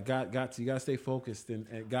on. Yeah, got to. You got to stay focused.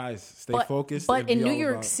 And guys, stay focused. But and in be New all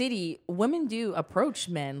York about- City, women do approach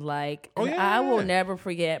men. Like, Oh, and yeah, I will yeah. never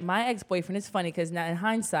forget my ex-boyfriend. It's funny because now in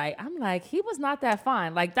hindsight, I'm like, he was not that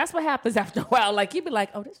fine. Like, that's what happens after a while. Like, you'd be like,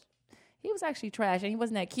 oh, he was actually trash and he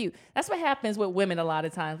wasn't that cute. That's what happens with women a lot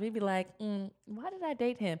of times. We'd be like, why did I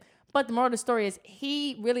date him? But the moral of the story is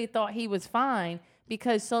he really thought he was fine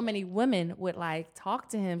because so many women would like talk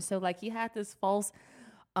to him. So like he had this false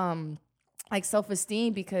like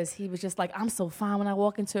self-esteem because he was just like, I'm so fine when I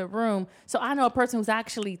walk into a room. So I know a person who's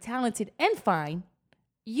actually talented and fine.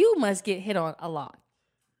 You must get hit on a lot.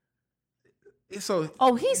 So,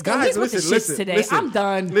 He's guys, with the listen, shits today. I'm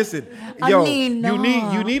done. Listen, I yo, mean,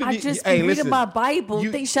 you need to be. I just hey, be listen, reading my Bible.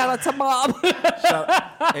 you- Shout out to mom.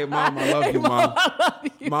 Hey, mom, I love you, mom.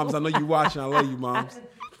 Moms, I know you watching. I love you, moms.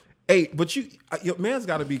 Hey, but your man's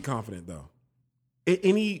got to be confident though.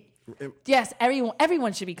 Yes,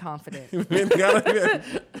 everyone should be confident. Man gotta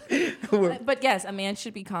But yes, a man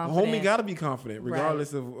should be confident. homie got to be confident,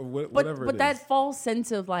 regardless of whatever. But it that is. false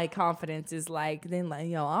sense of like confidence is like then like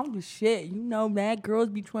yo, I'm the shit. You know, mad girls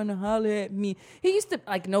be trying to holler at me. He used to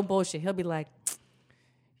like no bullshit. He'll be like,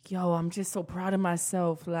 yo, I'm just so proud of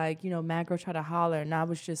myself. Like, you know, mad girl try to holler, and I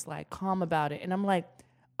was just like calm about it. And I'm like,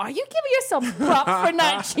 are you giving yourself props for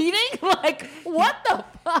not cheating? Like, what the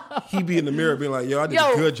fuck? He be in the mirror being like, yo, I did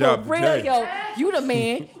Yo, a good job for real, today. yo, you the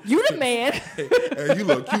man. You the man. Hey, you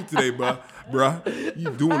look cute today, bruh. You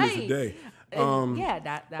doing this Right. today. Yeah,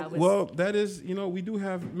 that was Well, that is, we do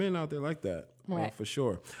have men out there like that, Right. for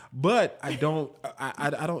sure. But I don't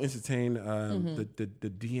entertain Mm-hmm. the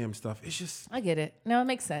DM stuff. It's just I get it. No, it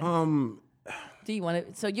makes sense. Do you want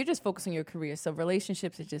to? So you're just focused on your career. So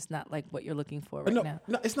relationships is just not like what you're looking for right now.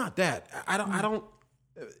 no, it's not that. I don't.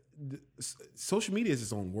 Social media is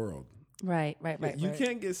its own world. Right. You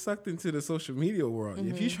can't get sucked into the social media world.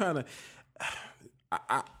 If you're trying to,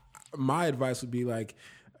 my advice would be like,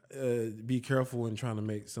 be careful when trying to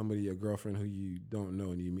make somebody your girlfriend who you don't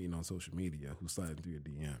know and you meeting on social media who's sliding through your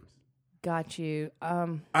DMs. Got you.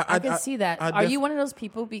 I can see that. Are you one of those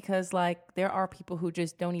people? Because like there are people who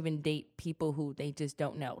just don't even date people who they just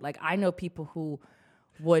don't know. Like I know people who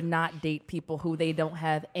would not date people who they don't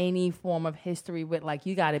have any form of history with. Like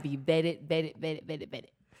you got to be vetted.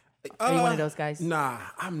 Are you one of those guys? Nah,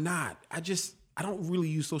 I'm not. I don't really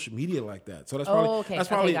use social media like that. So that's Oh, probably okay. that's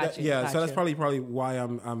Okay, probably got you, yeah. got So that's you. probably why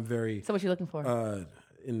I'm very. So what you looking for?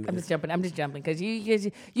 I'm just jumping because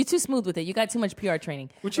you're too smooth with it. You got too much PR training.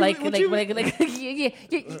 It's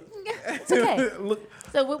okay.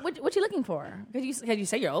 So what you looking for? Because you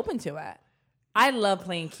say you're open to it. I love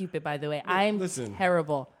playing Cupid, by the way. I'm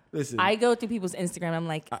terrible. Listen, I go through people's Instagram. I'm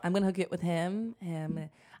like, I'm gonna hook it with him. And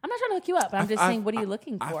I'm not trying to hook you up, but I'm just saying, what are you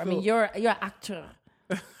looking for? I mean, you're an actor,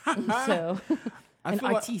 so an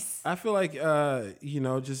artiste. I feel like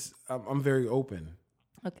just I'm very open.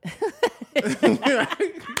 Okay.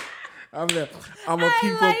 I'm a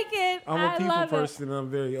people person. And I'm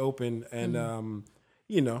very open, and I'm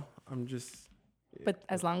just. But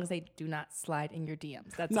as long as they do not slide in your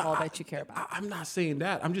DMs, that's all that you care about. I'm not saying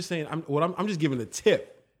that. I'm just saying I'm just giving a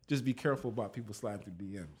tip. Just be careful about people sliding through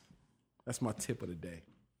DMs. That's my tip of the day.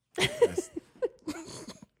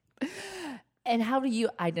 And how do you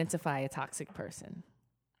identify a toxic person?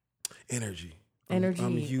 Energy. Energy.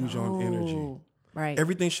 I'm huge on energy. Right.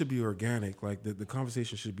 Everything should be organic. Like the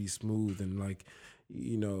conversation should be smooth and like,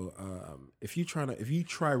 if you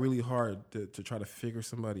try really hard to try to figure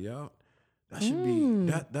somebody out, that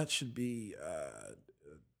should be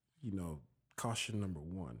caution number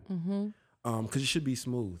one. Because it should be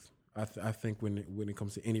smooth. I think when it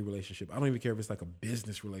comes to any relationship, I don't even care if it's like a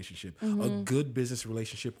business relationship, a good business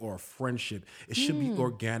relationship or a friendship. It should be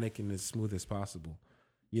organic and as smooth as possible.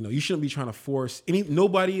 You shouldn't be trying to force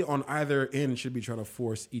nobody on either end should be trying to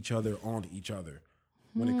force each other onto each other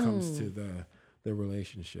when it comes to the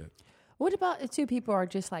relationship. What about if two people are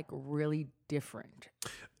just like really different?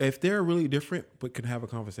 If they're really different but can have a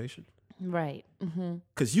conversation. Right.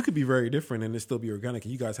 Because you could be very different and it still be organic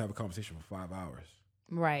and you guys have a conversation for 5 hours.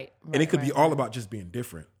 Right. And it could be all about just being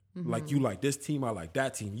different. Like you like this team, I like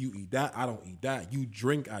that team. You eat that, I don't eat that. You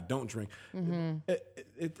drink, I don't drink.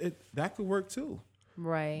 That could work too.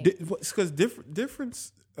 Right. Because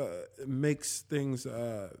difference makes things,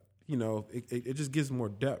 it just gives more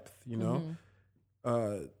depth,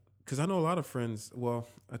 Because I know a lot of friends,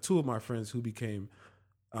 two of my friends who became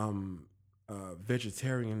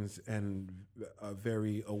vegetarians and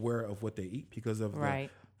very aware of what they eat because of the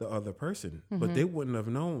other person. But they wouldn't have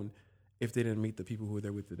known if they didn't meet the people who are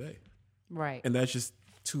there with today. Right. And that's just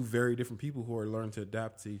two very different people who are learning to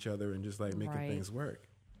adapt to each other and just like making things work.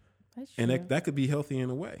 That's true. And that could be healthy in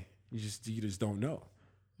a way. You just don't know.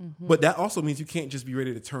 But that also means you can't just be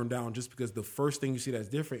ready to turn down just because the first thing you see that's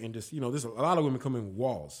different and just, there's a lot of women come in with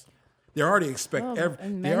walls. They already expect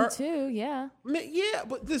and men too, yeah.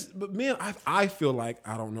 But men, I feel like,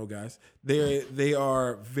 I don't know, guys. They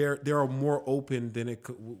are more open than it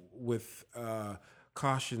could, with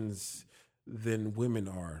cautions than women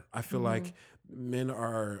are. I feel like men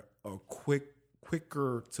are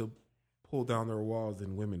quicker to pull down their walls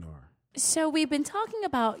than women are. So we've been talking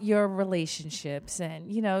about your relationships,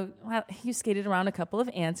 and you skated around a couple of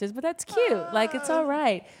answers, but that's cute. Like, it's all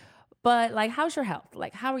right. But like, how's your health?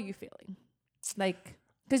 Like, how are you feeling? Like,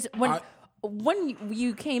 because when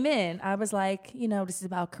you came in, I was like, this is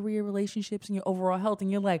about career, relationships, and your overall health, and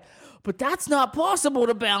you're like, but that's not possible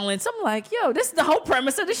to balance. I'm like, this is the whole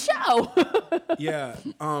premise of the show. Yeah,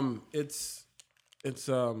 it's.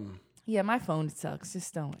 Yeah, my phone sucks.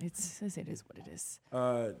 Just don't. It is what it is.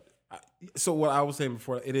 So what I was saying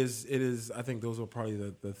before, it is. I think those are probably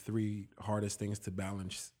the three hardest things to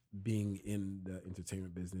balance being in the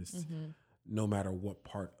entertainment business, no matter what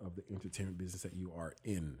part of the entertainment business that you are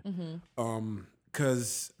in.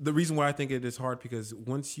 Because the reason why I think it is hard, because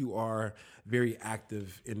once you are very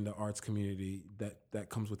active in the arts community, that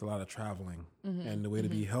comes with a lot of traveling, and the way to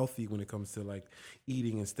be healthy when it comes to like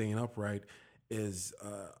eating and staying upright is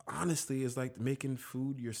honestly is like making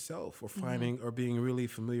food yourself, or finding or being really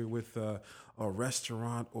familiar with a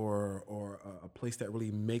restaurant or a place that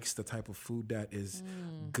really makes the type of food that is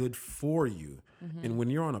good for you. And when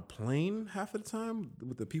you're on a plane half of the time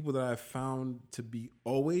with the people that I've found to be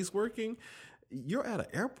always working, you're at an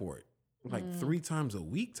airport like 3 times a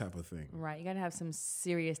week type of thing. Right. You got to have some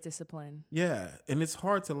serious discipline. Yeah. And it's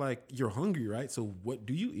hard to like, you're hungry, right? So what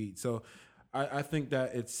do you eat? So I think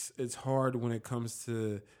that it's hard when it comes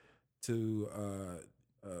to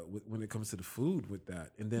when it comes to the food with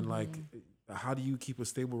that. And then like, how do you keep a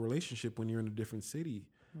stable relationship when you're in a different city?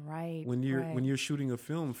 Right. When you're shooting a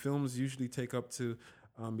film, films usually take up to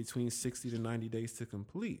between 60 to 90 days to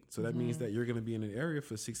complete. So that means that you're going to be in an area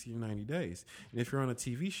for 60 to 90 days. And if you're on a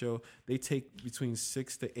TV show, they take between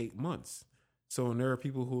 6 to 8 months. So there are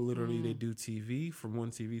people who literally they do TV from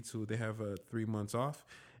one TV to they have 3 months off.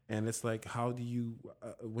 And it's like, how do you,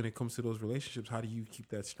 when it comes to those relationships, how do you keep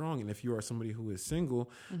that strong? And if you are somebody who is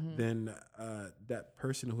single, then that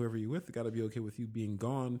person, whoever you're with, got to be okay with you being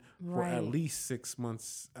gone for at least 6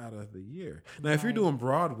 months out of the year. Now, if you're doing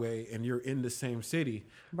Broadway and you're in the same city,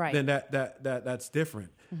 then that's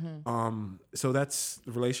different. So that's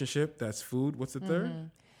the relationship. That's food. What's the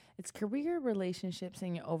third? It's career, relationships,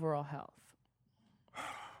 and your overall health.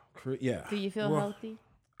 Yeah. Do you feel healthy?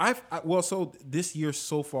 So this year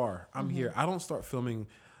so far, I'm here. I don't start filming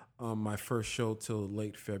my first show till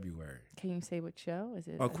late February. Can you say what show is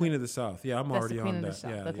it? Queen of the South. Yeah, I'm That's already the Queen on of the that.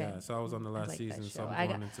 South. Yeah, Okay. yeah. So I was on the last like season, that so show. I'm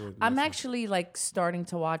going into it. I'm actually like starting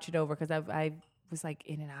to watch it over because I was like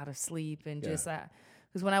in and out of sleep and just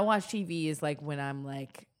because when I watch TV is like when I'm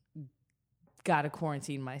like gotta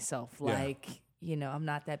quarantine myself. Like I'm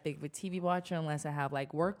not that big of a TV watcher unless I have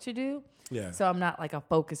like work to do. Yeah. So I'm not like a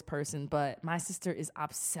focused person, but my sister is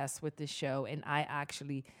obsessed with this show, and I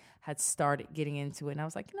actually had started getting into it, and I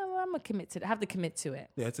was like, I'm gonna commit to it. I have to commit to it.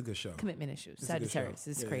 Yeah, it's a good show. Commitment issues. It's a good Sagittarius.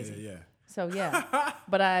 show. It's Yeah, crazy. Yeah. So yeah,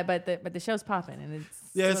 but the show's popping, and it's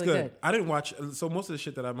It's really good. I didn't watch. So most of the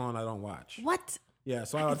shit that I'm on, I don't watch. What? Yeah.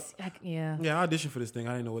 So I auditioned for this thing.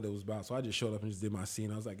 I didn't know what it was about, so I just showed up and just did my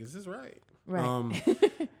scene. I was like, "Is this right?" Right.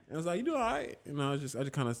 And I was like, "You do all right." I just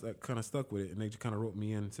kind of stuck with it, and they just kind of wrote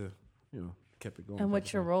me in to, kept it going. And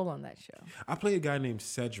what's your role on that show? I play a guy named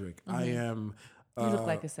Cedric. I am. You look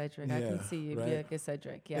like a Cedric. I yeah, can see you. right? You look like a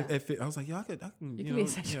Cedric. Yeah. I was like, I can. You can be a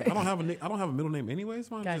Cedric. I don't have a middle name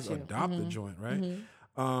anyways. Man, just adopt the joint, right?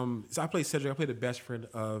 So I play Cedric. I play the best friend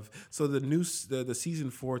of. So the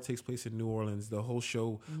season 4 takes place in New Orleans. The whole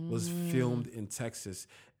show was filmed in Texas,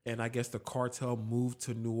 and I guess the cartel moved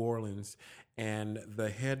to New Orleans, and the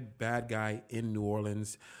head bad guy in New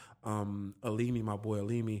Orleans, Alimi, my boy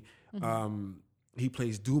Alimi, he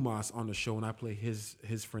plays Dumas on the show, and I play his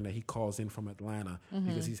friend that he calls in from Atlanta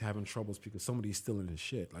because he's having troubles because somebody's stealing his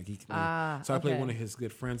shit. Like so I play one of his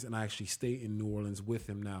good friends, and I actually stay in New Orleans with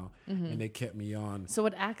him now, and they kept me on. So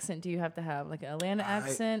what accent do you have to have? Like an Atlanta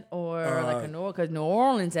accent or like a because New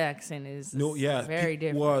Orleans accent is very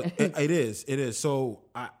different. Well, it is. So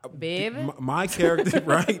Baby? My character,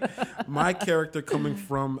 right? My character coming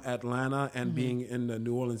from Atlanta and being in the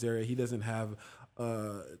New Orleans area, he doesn't have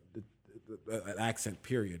an accent,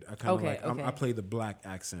 period. I kind of I play the black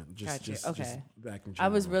accent. Just back in general. I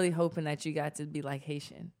was really hoping that you got to be like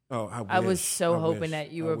Haitian. Oh, I was so hoping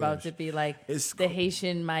that you were about to be like the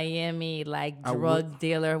Haitian Miami like drug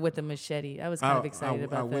dealer with a machete. I was kind of excited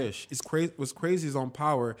about that. I wish. It's crazy. What's crazy is on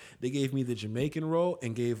Power, they gave me the Jamaican role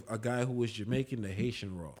and gave a guy who was Jamaican the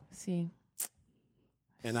Haitian role. See.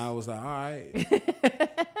 And I was like, all right.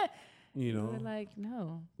 You were like,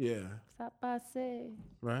 no. Yeah. Stop passe.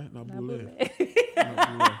 Right? Not boule.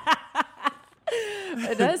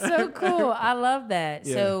 That's so cool. I love that.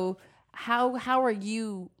 Yeah. So how are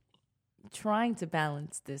you trying to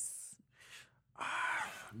balance this?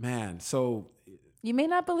 Man, so you may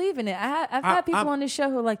not believe in it. I've had people on this show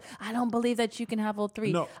who are like, I don't believe that you can have all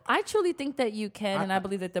three. No, I truly think that you can, and I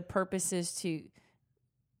believe that the purpose is to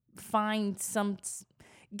find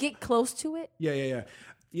get close to it. Yeah,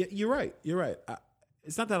 you're right.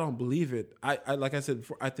 It's not that I don't believe it. I like I said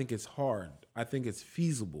before, I think it's hard. I think it's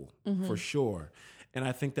feasible for sure. And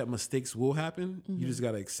I think that mistakes will happen. You just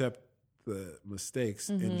got to accept the mistakes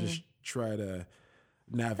and just try to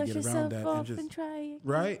navigate around that. And try it.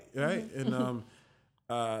 Right. And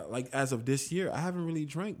like as of this year, I haven't really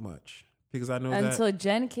drank much. Because I know until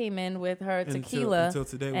Jen came in with her tequila until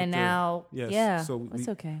today, and now so it's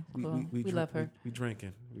okay. Cool. We love her. We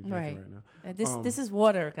drinking right now. This is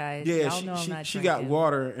water, guys. Yeah, Y'all know I'm not she drinking. got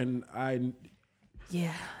water, and I.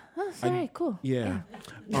 Yeah. Oh, sorry. Cool. Yeah.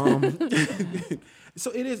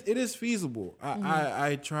 So it is feasible.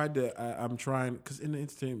 I tried to. I'm trying because in the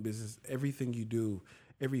entertainment business, everything you do,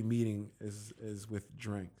 every meeting is with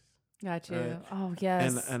drinks. Got you. Right? Oh,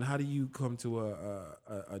 yes. And how do you come to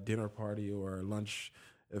a dinner party or a lunch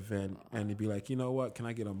event and you'd be like, you know what? Can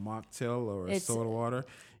I get a mocktail or a soda water?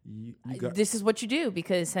 This is what you do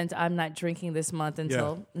because since I'm not drinking this month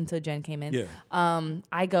until Jen came in,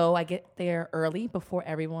 I get there early before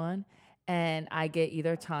everyone. And I get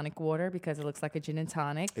either tonic water because it looks like a gin and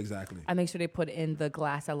tonic. Exactly. I make sure they put in the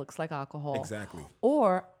glass that looks like alcohol. Exactly.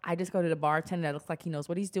 Or I just go to the bartender that looks like he knows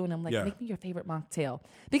what he's doing. I'm like, make me your favorite mocktail.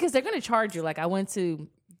 Because they're going to charge you. Like I went to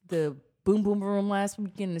the Boom Boom Room last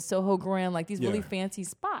weekend in the Soho Grand, like these really fancy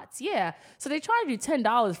spots. Yeah. So they charge you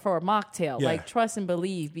 $10 for a mocktail. Yeah. Like trust and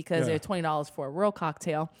believe because they're $20 for a real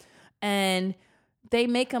cocktail. And they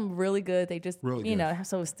make them really good. They just,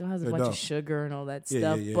 so it still has a bunch of sugar and all that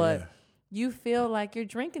stuff. But you feel like you're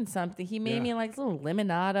drinking something. He made me like a little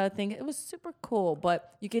limonada thing. It was super cool.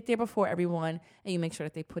 But you get there before everyone, and you make sure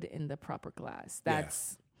that they put it in the proper glass.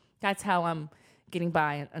 That's how I'm getting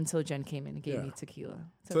by until Jen came in and gave me tequila.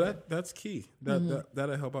 So that's key.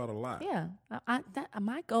 That'll help out a lot. Yeah.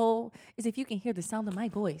 My goal is if you can hear the sound of my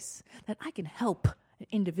voice, that I can help an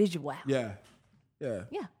individual. Yeah. Yeah.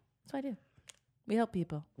 That's what I do. We help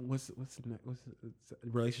people. What's the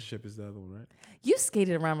relationship is the other one, right? You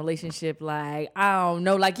skated around relationship like, I don't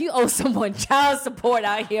know, like you owe someone child support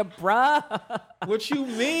out here, bruh. What you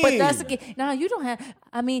mean? But that's okay. No, you don't have,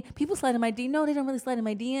 I mean, people slide in my DM. No, they don't really slide in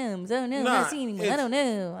my DMs. Oh, no, I'm not seeing anyone. I don't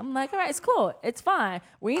know. I'm like, all right, it's cool. It's fine.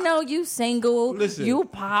 We know you single. Listen, you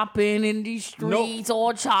popping in these streets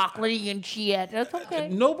all chocolatey and shit. That's okay.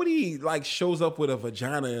 Nobody like shows up with a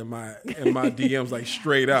vagina in my DMs like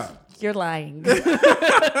straight up. You're lying.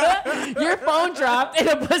 Your phone dropped and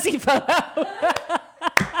a pussy fell out.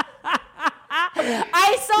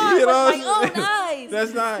 I saw it with my own eyes.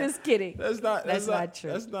 That's not. Just kidding. That's not true.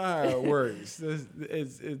 That's not how it works.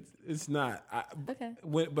 It's not. Okay.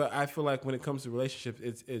 But I feel like when it comes to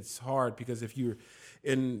relationships, it's hard because if you're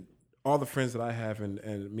in all the friends that I have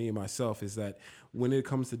and me and myself is that when it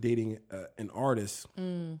comes to dating an artist.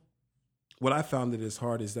 What I found that is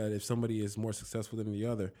hard is that if somebody is more successful than the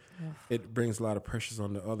other, it brings a lot of pressures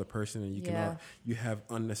on the other person, and you have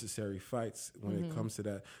unnecessary fights when it comes to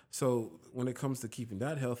that. So when it comes to keeping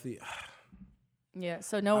that healthy,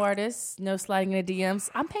 so no artists, no sliding in the DMs.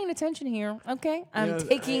 I'm paying attention here. Okay, I'm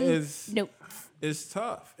taking notes. It's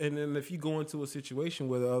tough, and then if you go into a situation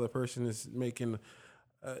where the other person is making.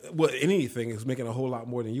 Anything is making a whole lot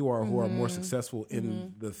more than you are, who are more successful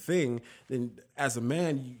in the thing. Then, as a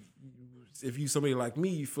man, if you somebody like me,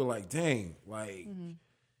 you feel like, dang, like.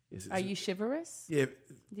 Are you chivalrous? Yeah.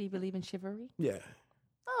 Do you believe in chivalry? Yeah.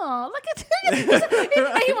 Oh, look at him!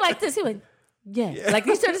 He went like this. He went, yeah. Like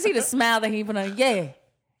you start to see the smile that he put on. Yeah.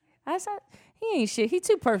 I said, he ain't shit. He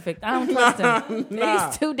too perfect. I don't trust him.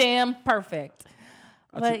 He's too damn perfect.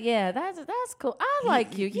 But yeah, that's cool. I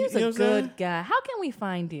like you. You're a good guy. How can we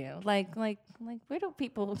find you? Like, where do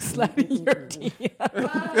people slide in your DM?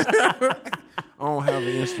 I don't have an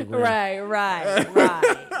Instagram.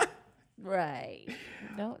 Right.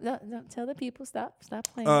 Don't tell the people. Stop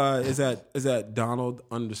playing. Is that Donald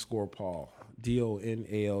 _Paul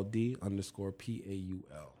DONALD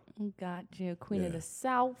 _PAUL. Got you. Queen of the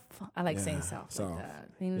South. I like saying South like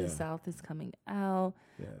that. Queen of the South is coming out.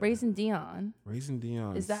 Yeah. Raising Dion.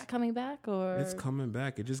 Is that coming back or? It's coming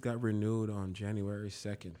back. It just got renewed on January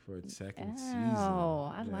 2nd for its second season.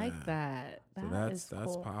 Oh, I like that. That's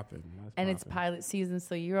cool. popping. And it's pilot season,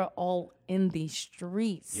 so you're all in the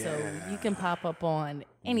streets. So you can pop up on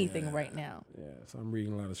anything right now. Yeah, so I'm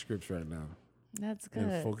reading a lot of scripts right now. That's good.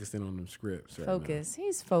 And focusing on them scripts. Focus.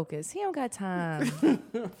 He's focused. He don't got time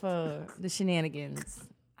for the shenanigans.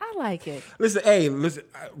 I like it. Listen.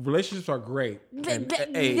 Relationships are great.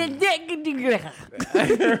 Relationships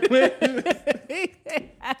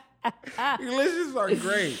are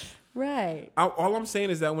great. Right. All I'm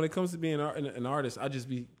saying is that when it comes to being an artist, I'm just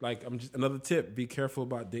another tip: be careful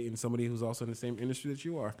about dating somebody who's also in the same industry that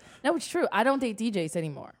you are. No, it's true. I don't date DJs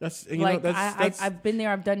anymore. I've been there.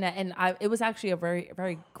 I've done that, and it was actually a very,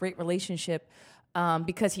 very great relationship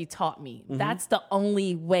because he taught me. Mm-hmm. That's the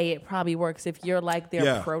only way it probably works if you're like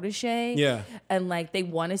their protege, and like they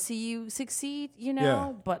want to see you succeed, you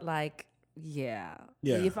know. Yeah. But like,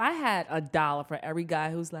 if I had $1 for every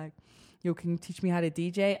guy who's like, yo, can you teach me how to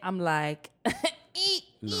DJ? I'm like,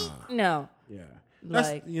 no. Yeah.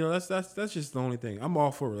 That's just the only thing. I'm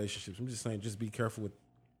all for relationships. I'm just saying, just be careful with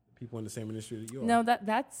people in the same industry that you are. No,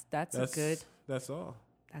 that's good. That's all.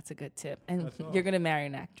 That's a good tip. And you're going to marry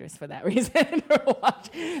an actress for that reason.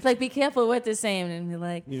 Like, be careful what they're saying. And be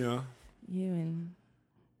like, I'm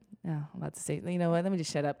about to say, you know what? Let me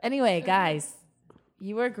just shut up. Anyway, guys,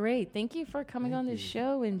 you were great. Thank you for coming on this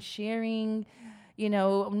show and sharing. You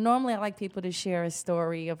know, normally I like people to share a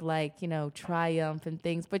story of like, you know, triumph and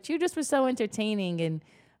things, but you just were so entertaining and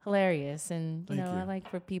hilarious. And, you know, I like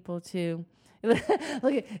for people to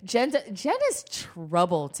look at Jen is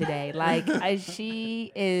trouble today. Like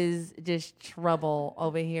she is just trouble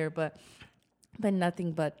over here, but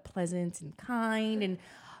nothing but pleasant and kind and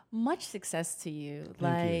much success to you.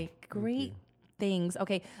 Great things.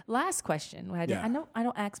 Okay. Last question. I know I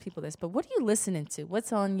don't ask people this, but what are you listening to?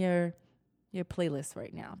 What's on your playlist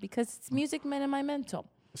right now? Because it's Music Men in my mental.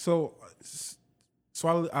 So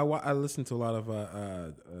I listen to a lot of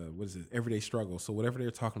Everyday Struggle. So whatever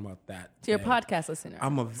they're talking about that. So you're a podcast listener.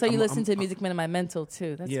 You listen to Music Men in my mental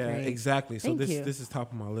too. That's great. Exactly. So this is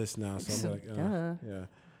top of my list now. So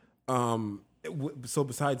I'm like, So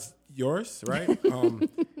besides yours, right?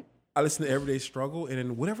 I listen to Everyday Struggle, and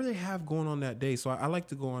then whatever they have going on that day. So I like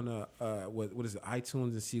to go on what is it,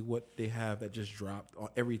 iTunes, and see what they have that just dropped on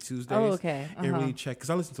every Tuesday. Oh, okay. And really check, because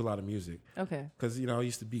I listen to a lot of music. Okay. Because I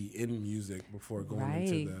used to be in music before going Right.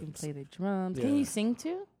 into You that. can play the drums. Yeah. Can you sing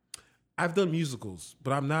too? I've done musicals,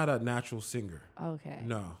 but I'm not a natural singer. Okay.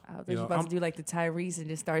 No. I was about to do like the Tyrese and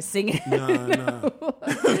just start singing. No.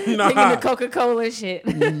 Singing the Coca-Cola shit.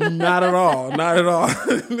 Not at all. Not at all.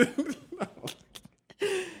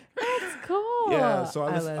 Cool. Yeah, so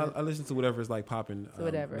love it. I listen to whatever is like popping. So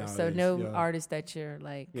whatever. Nowadays. So no Yeah. artist that you're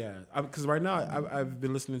like. Yeah, because right now I've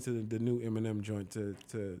been listening to the new Eminem joint to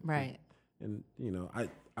Right. and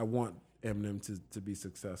I want Eminem to be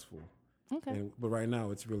successful. Okay. But right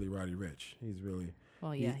now it's really Roddy Ricch. He's really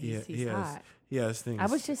Well, yeah, he's he has hot. he has things. I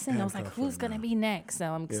was just saying, I was like, handcuffed who's right gonna now. be next? So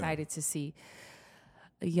I'm excited to see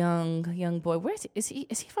a young boy. Where is he?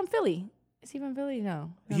 Is he from Philly? Is he from Philly?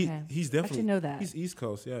 No. Okay. He's definitely. I should know that. He's East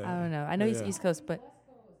Coast. Yeah. I don't know. I know he's Yeah. East Coast, but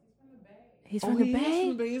he's Oh, from the he is Bay.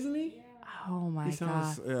 from the Bay, isn't he? Oh my He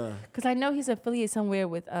sounds. god! Yeah. Because I know he's affiliated somewhere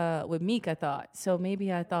with Meek. I thought so.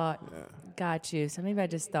 Maybe I thought, got you. So maybe I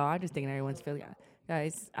just thought. I'm just thinking everyone's Philly.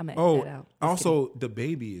 Guys, I'm gonna edit that out. Just also the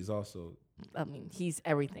baby is also kidding. I mean, he's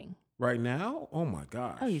everything. right now. Oh my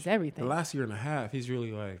gosh. Oh, he's everything. The last year and a half, he's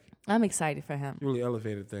really I'm excited for him. really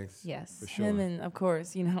elevated things. Yes, for sure. him and of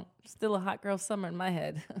course, still a hot girl summer in my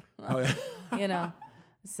head. Oh yeah.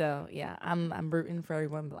 So yeah, I'm rooting for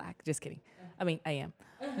everyone black. Just kidding. I mean, I am.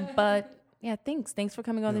 But yeah, thanks for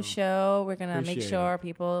coming on the show. We're gonna make Appreciate sure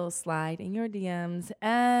people slide in your DMs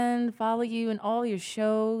and follow you in all your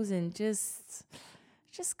shows and just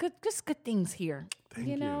good things here. Thank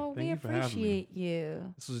you. Thank We you for having me. appreciate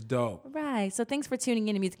you. This was dope. Right. So thanks for tuning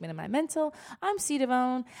in to Music Minute My Mental. I'm C.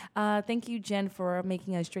 Devone. Thank you, Jen, for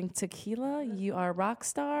making us drink tequila. You are a rock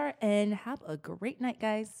star. And have a great night,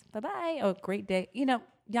 guys. Bye-bye. Oh, great day.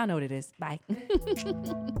 Y'all know what it is. Bye.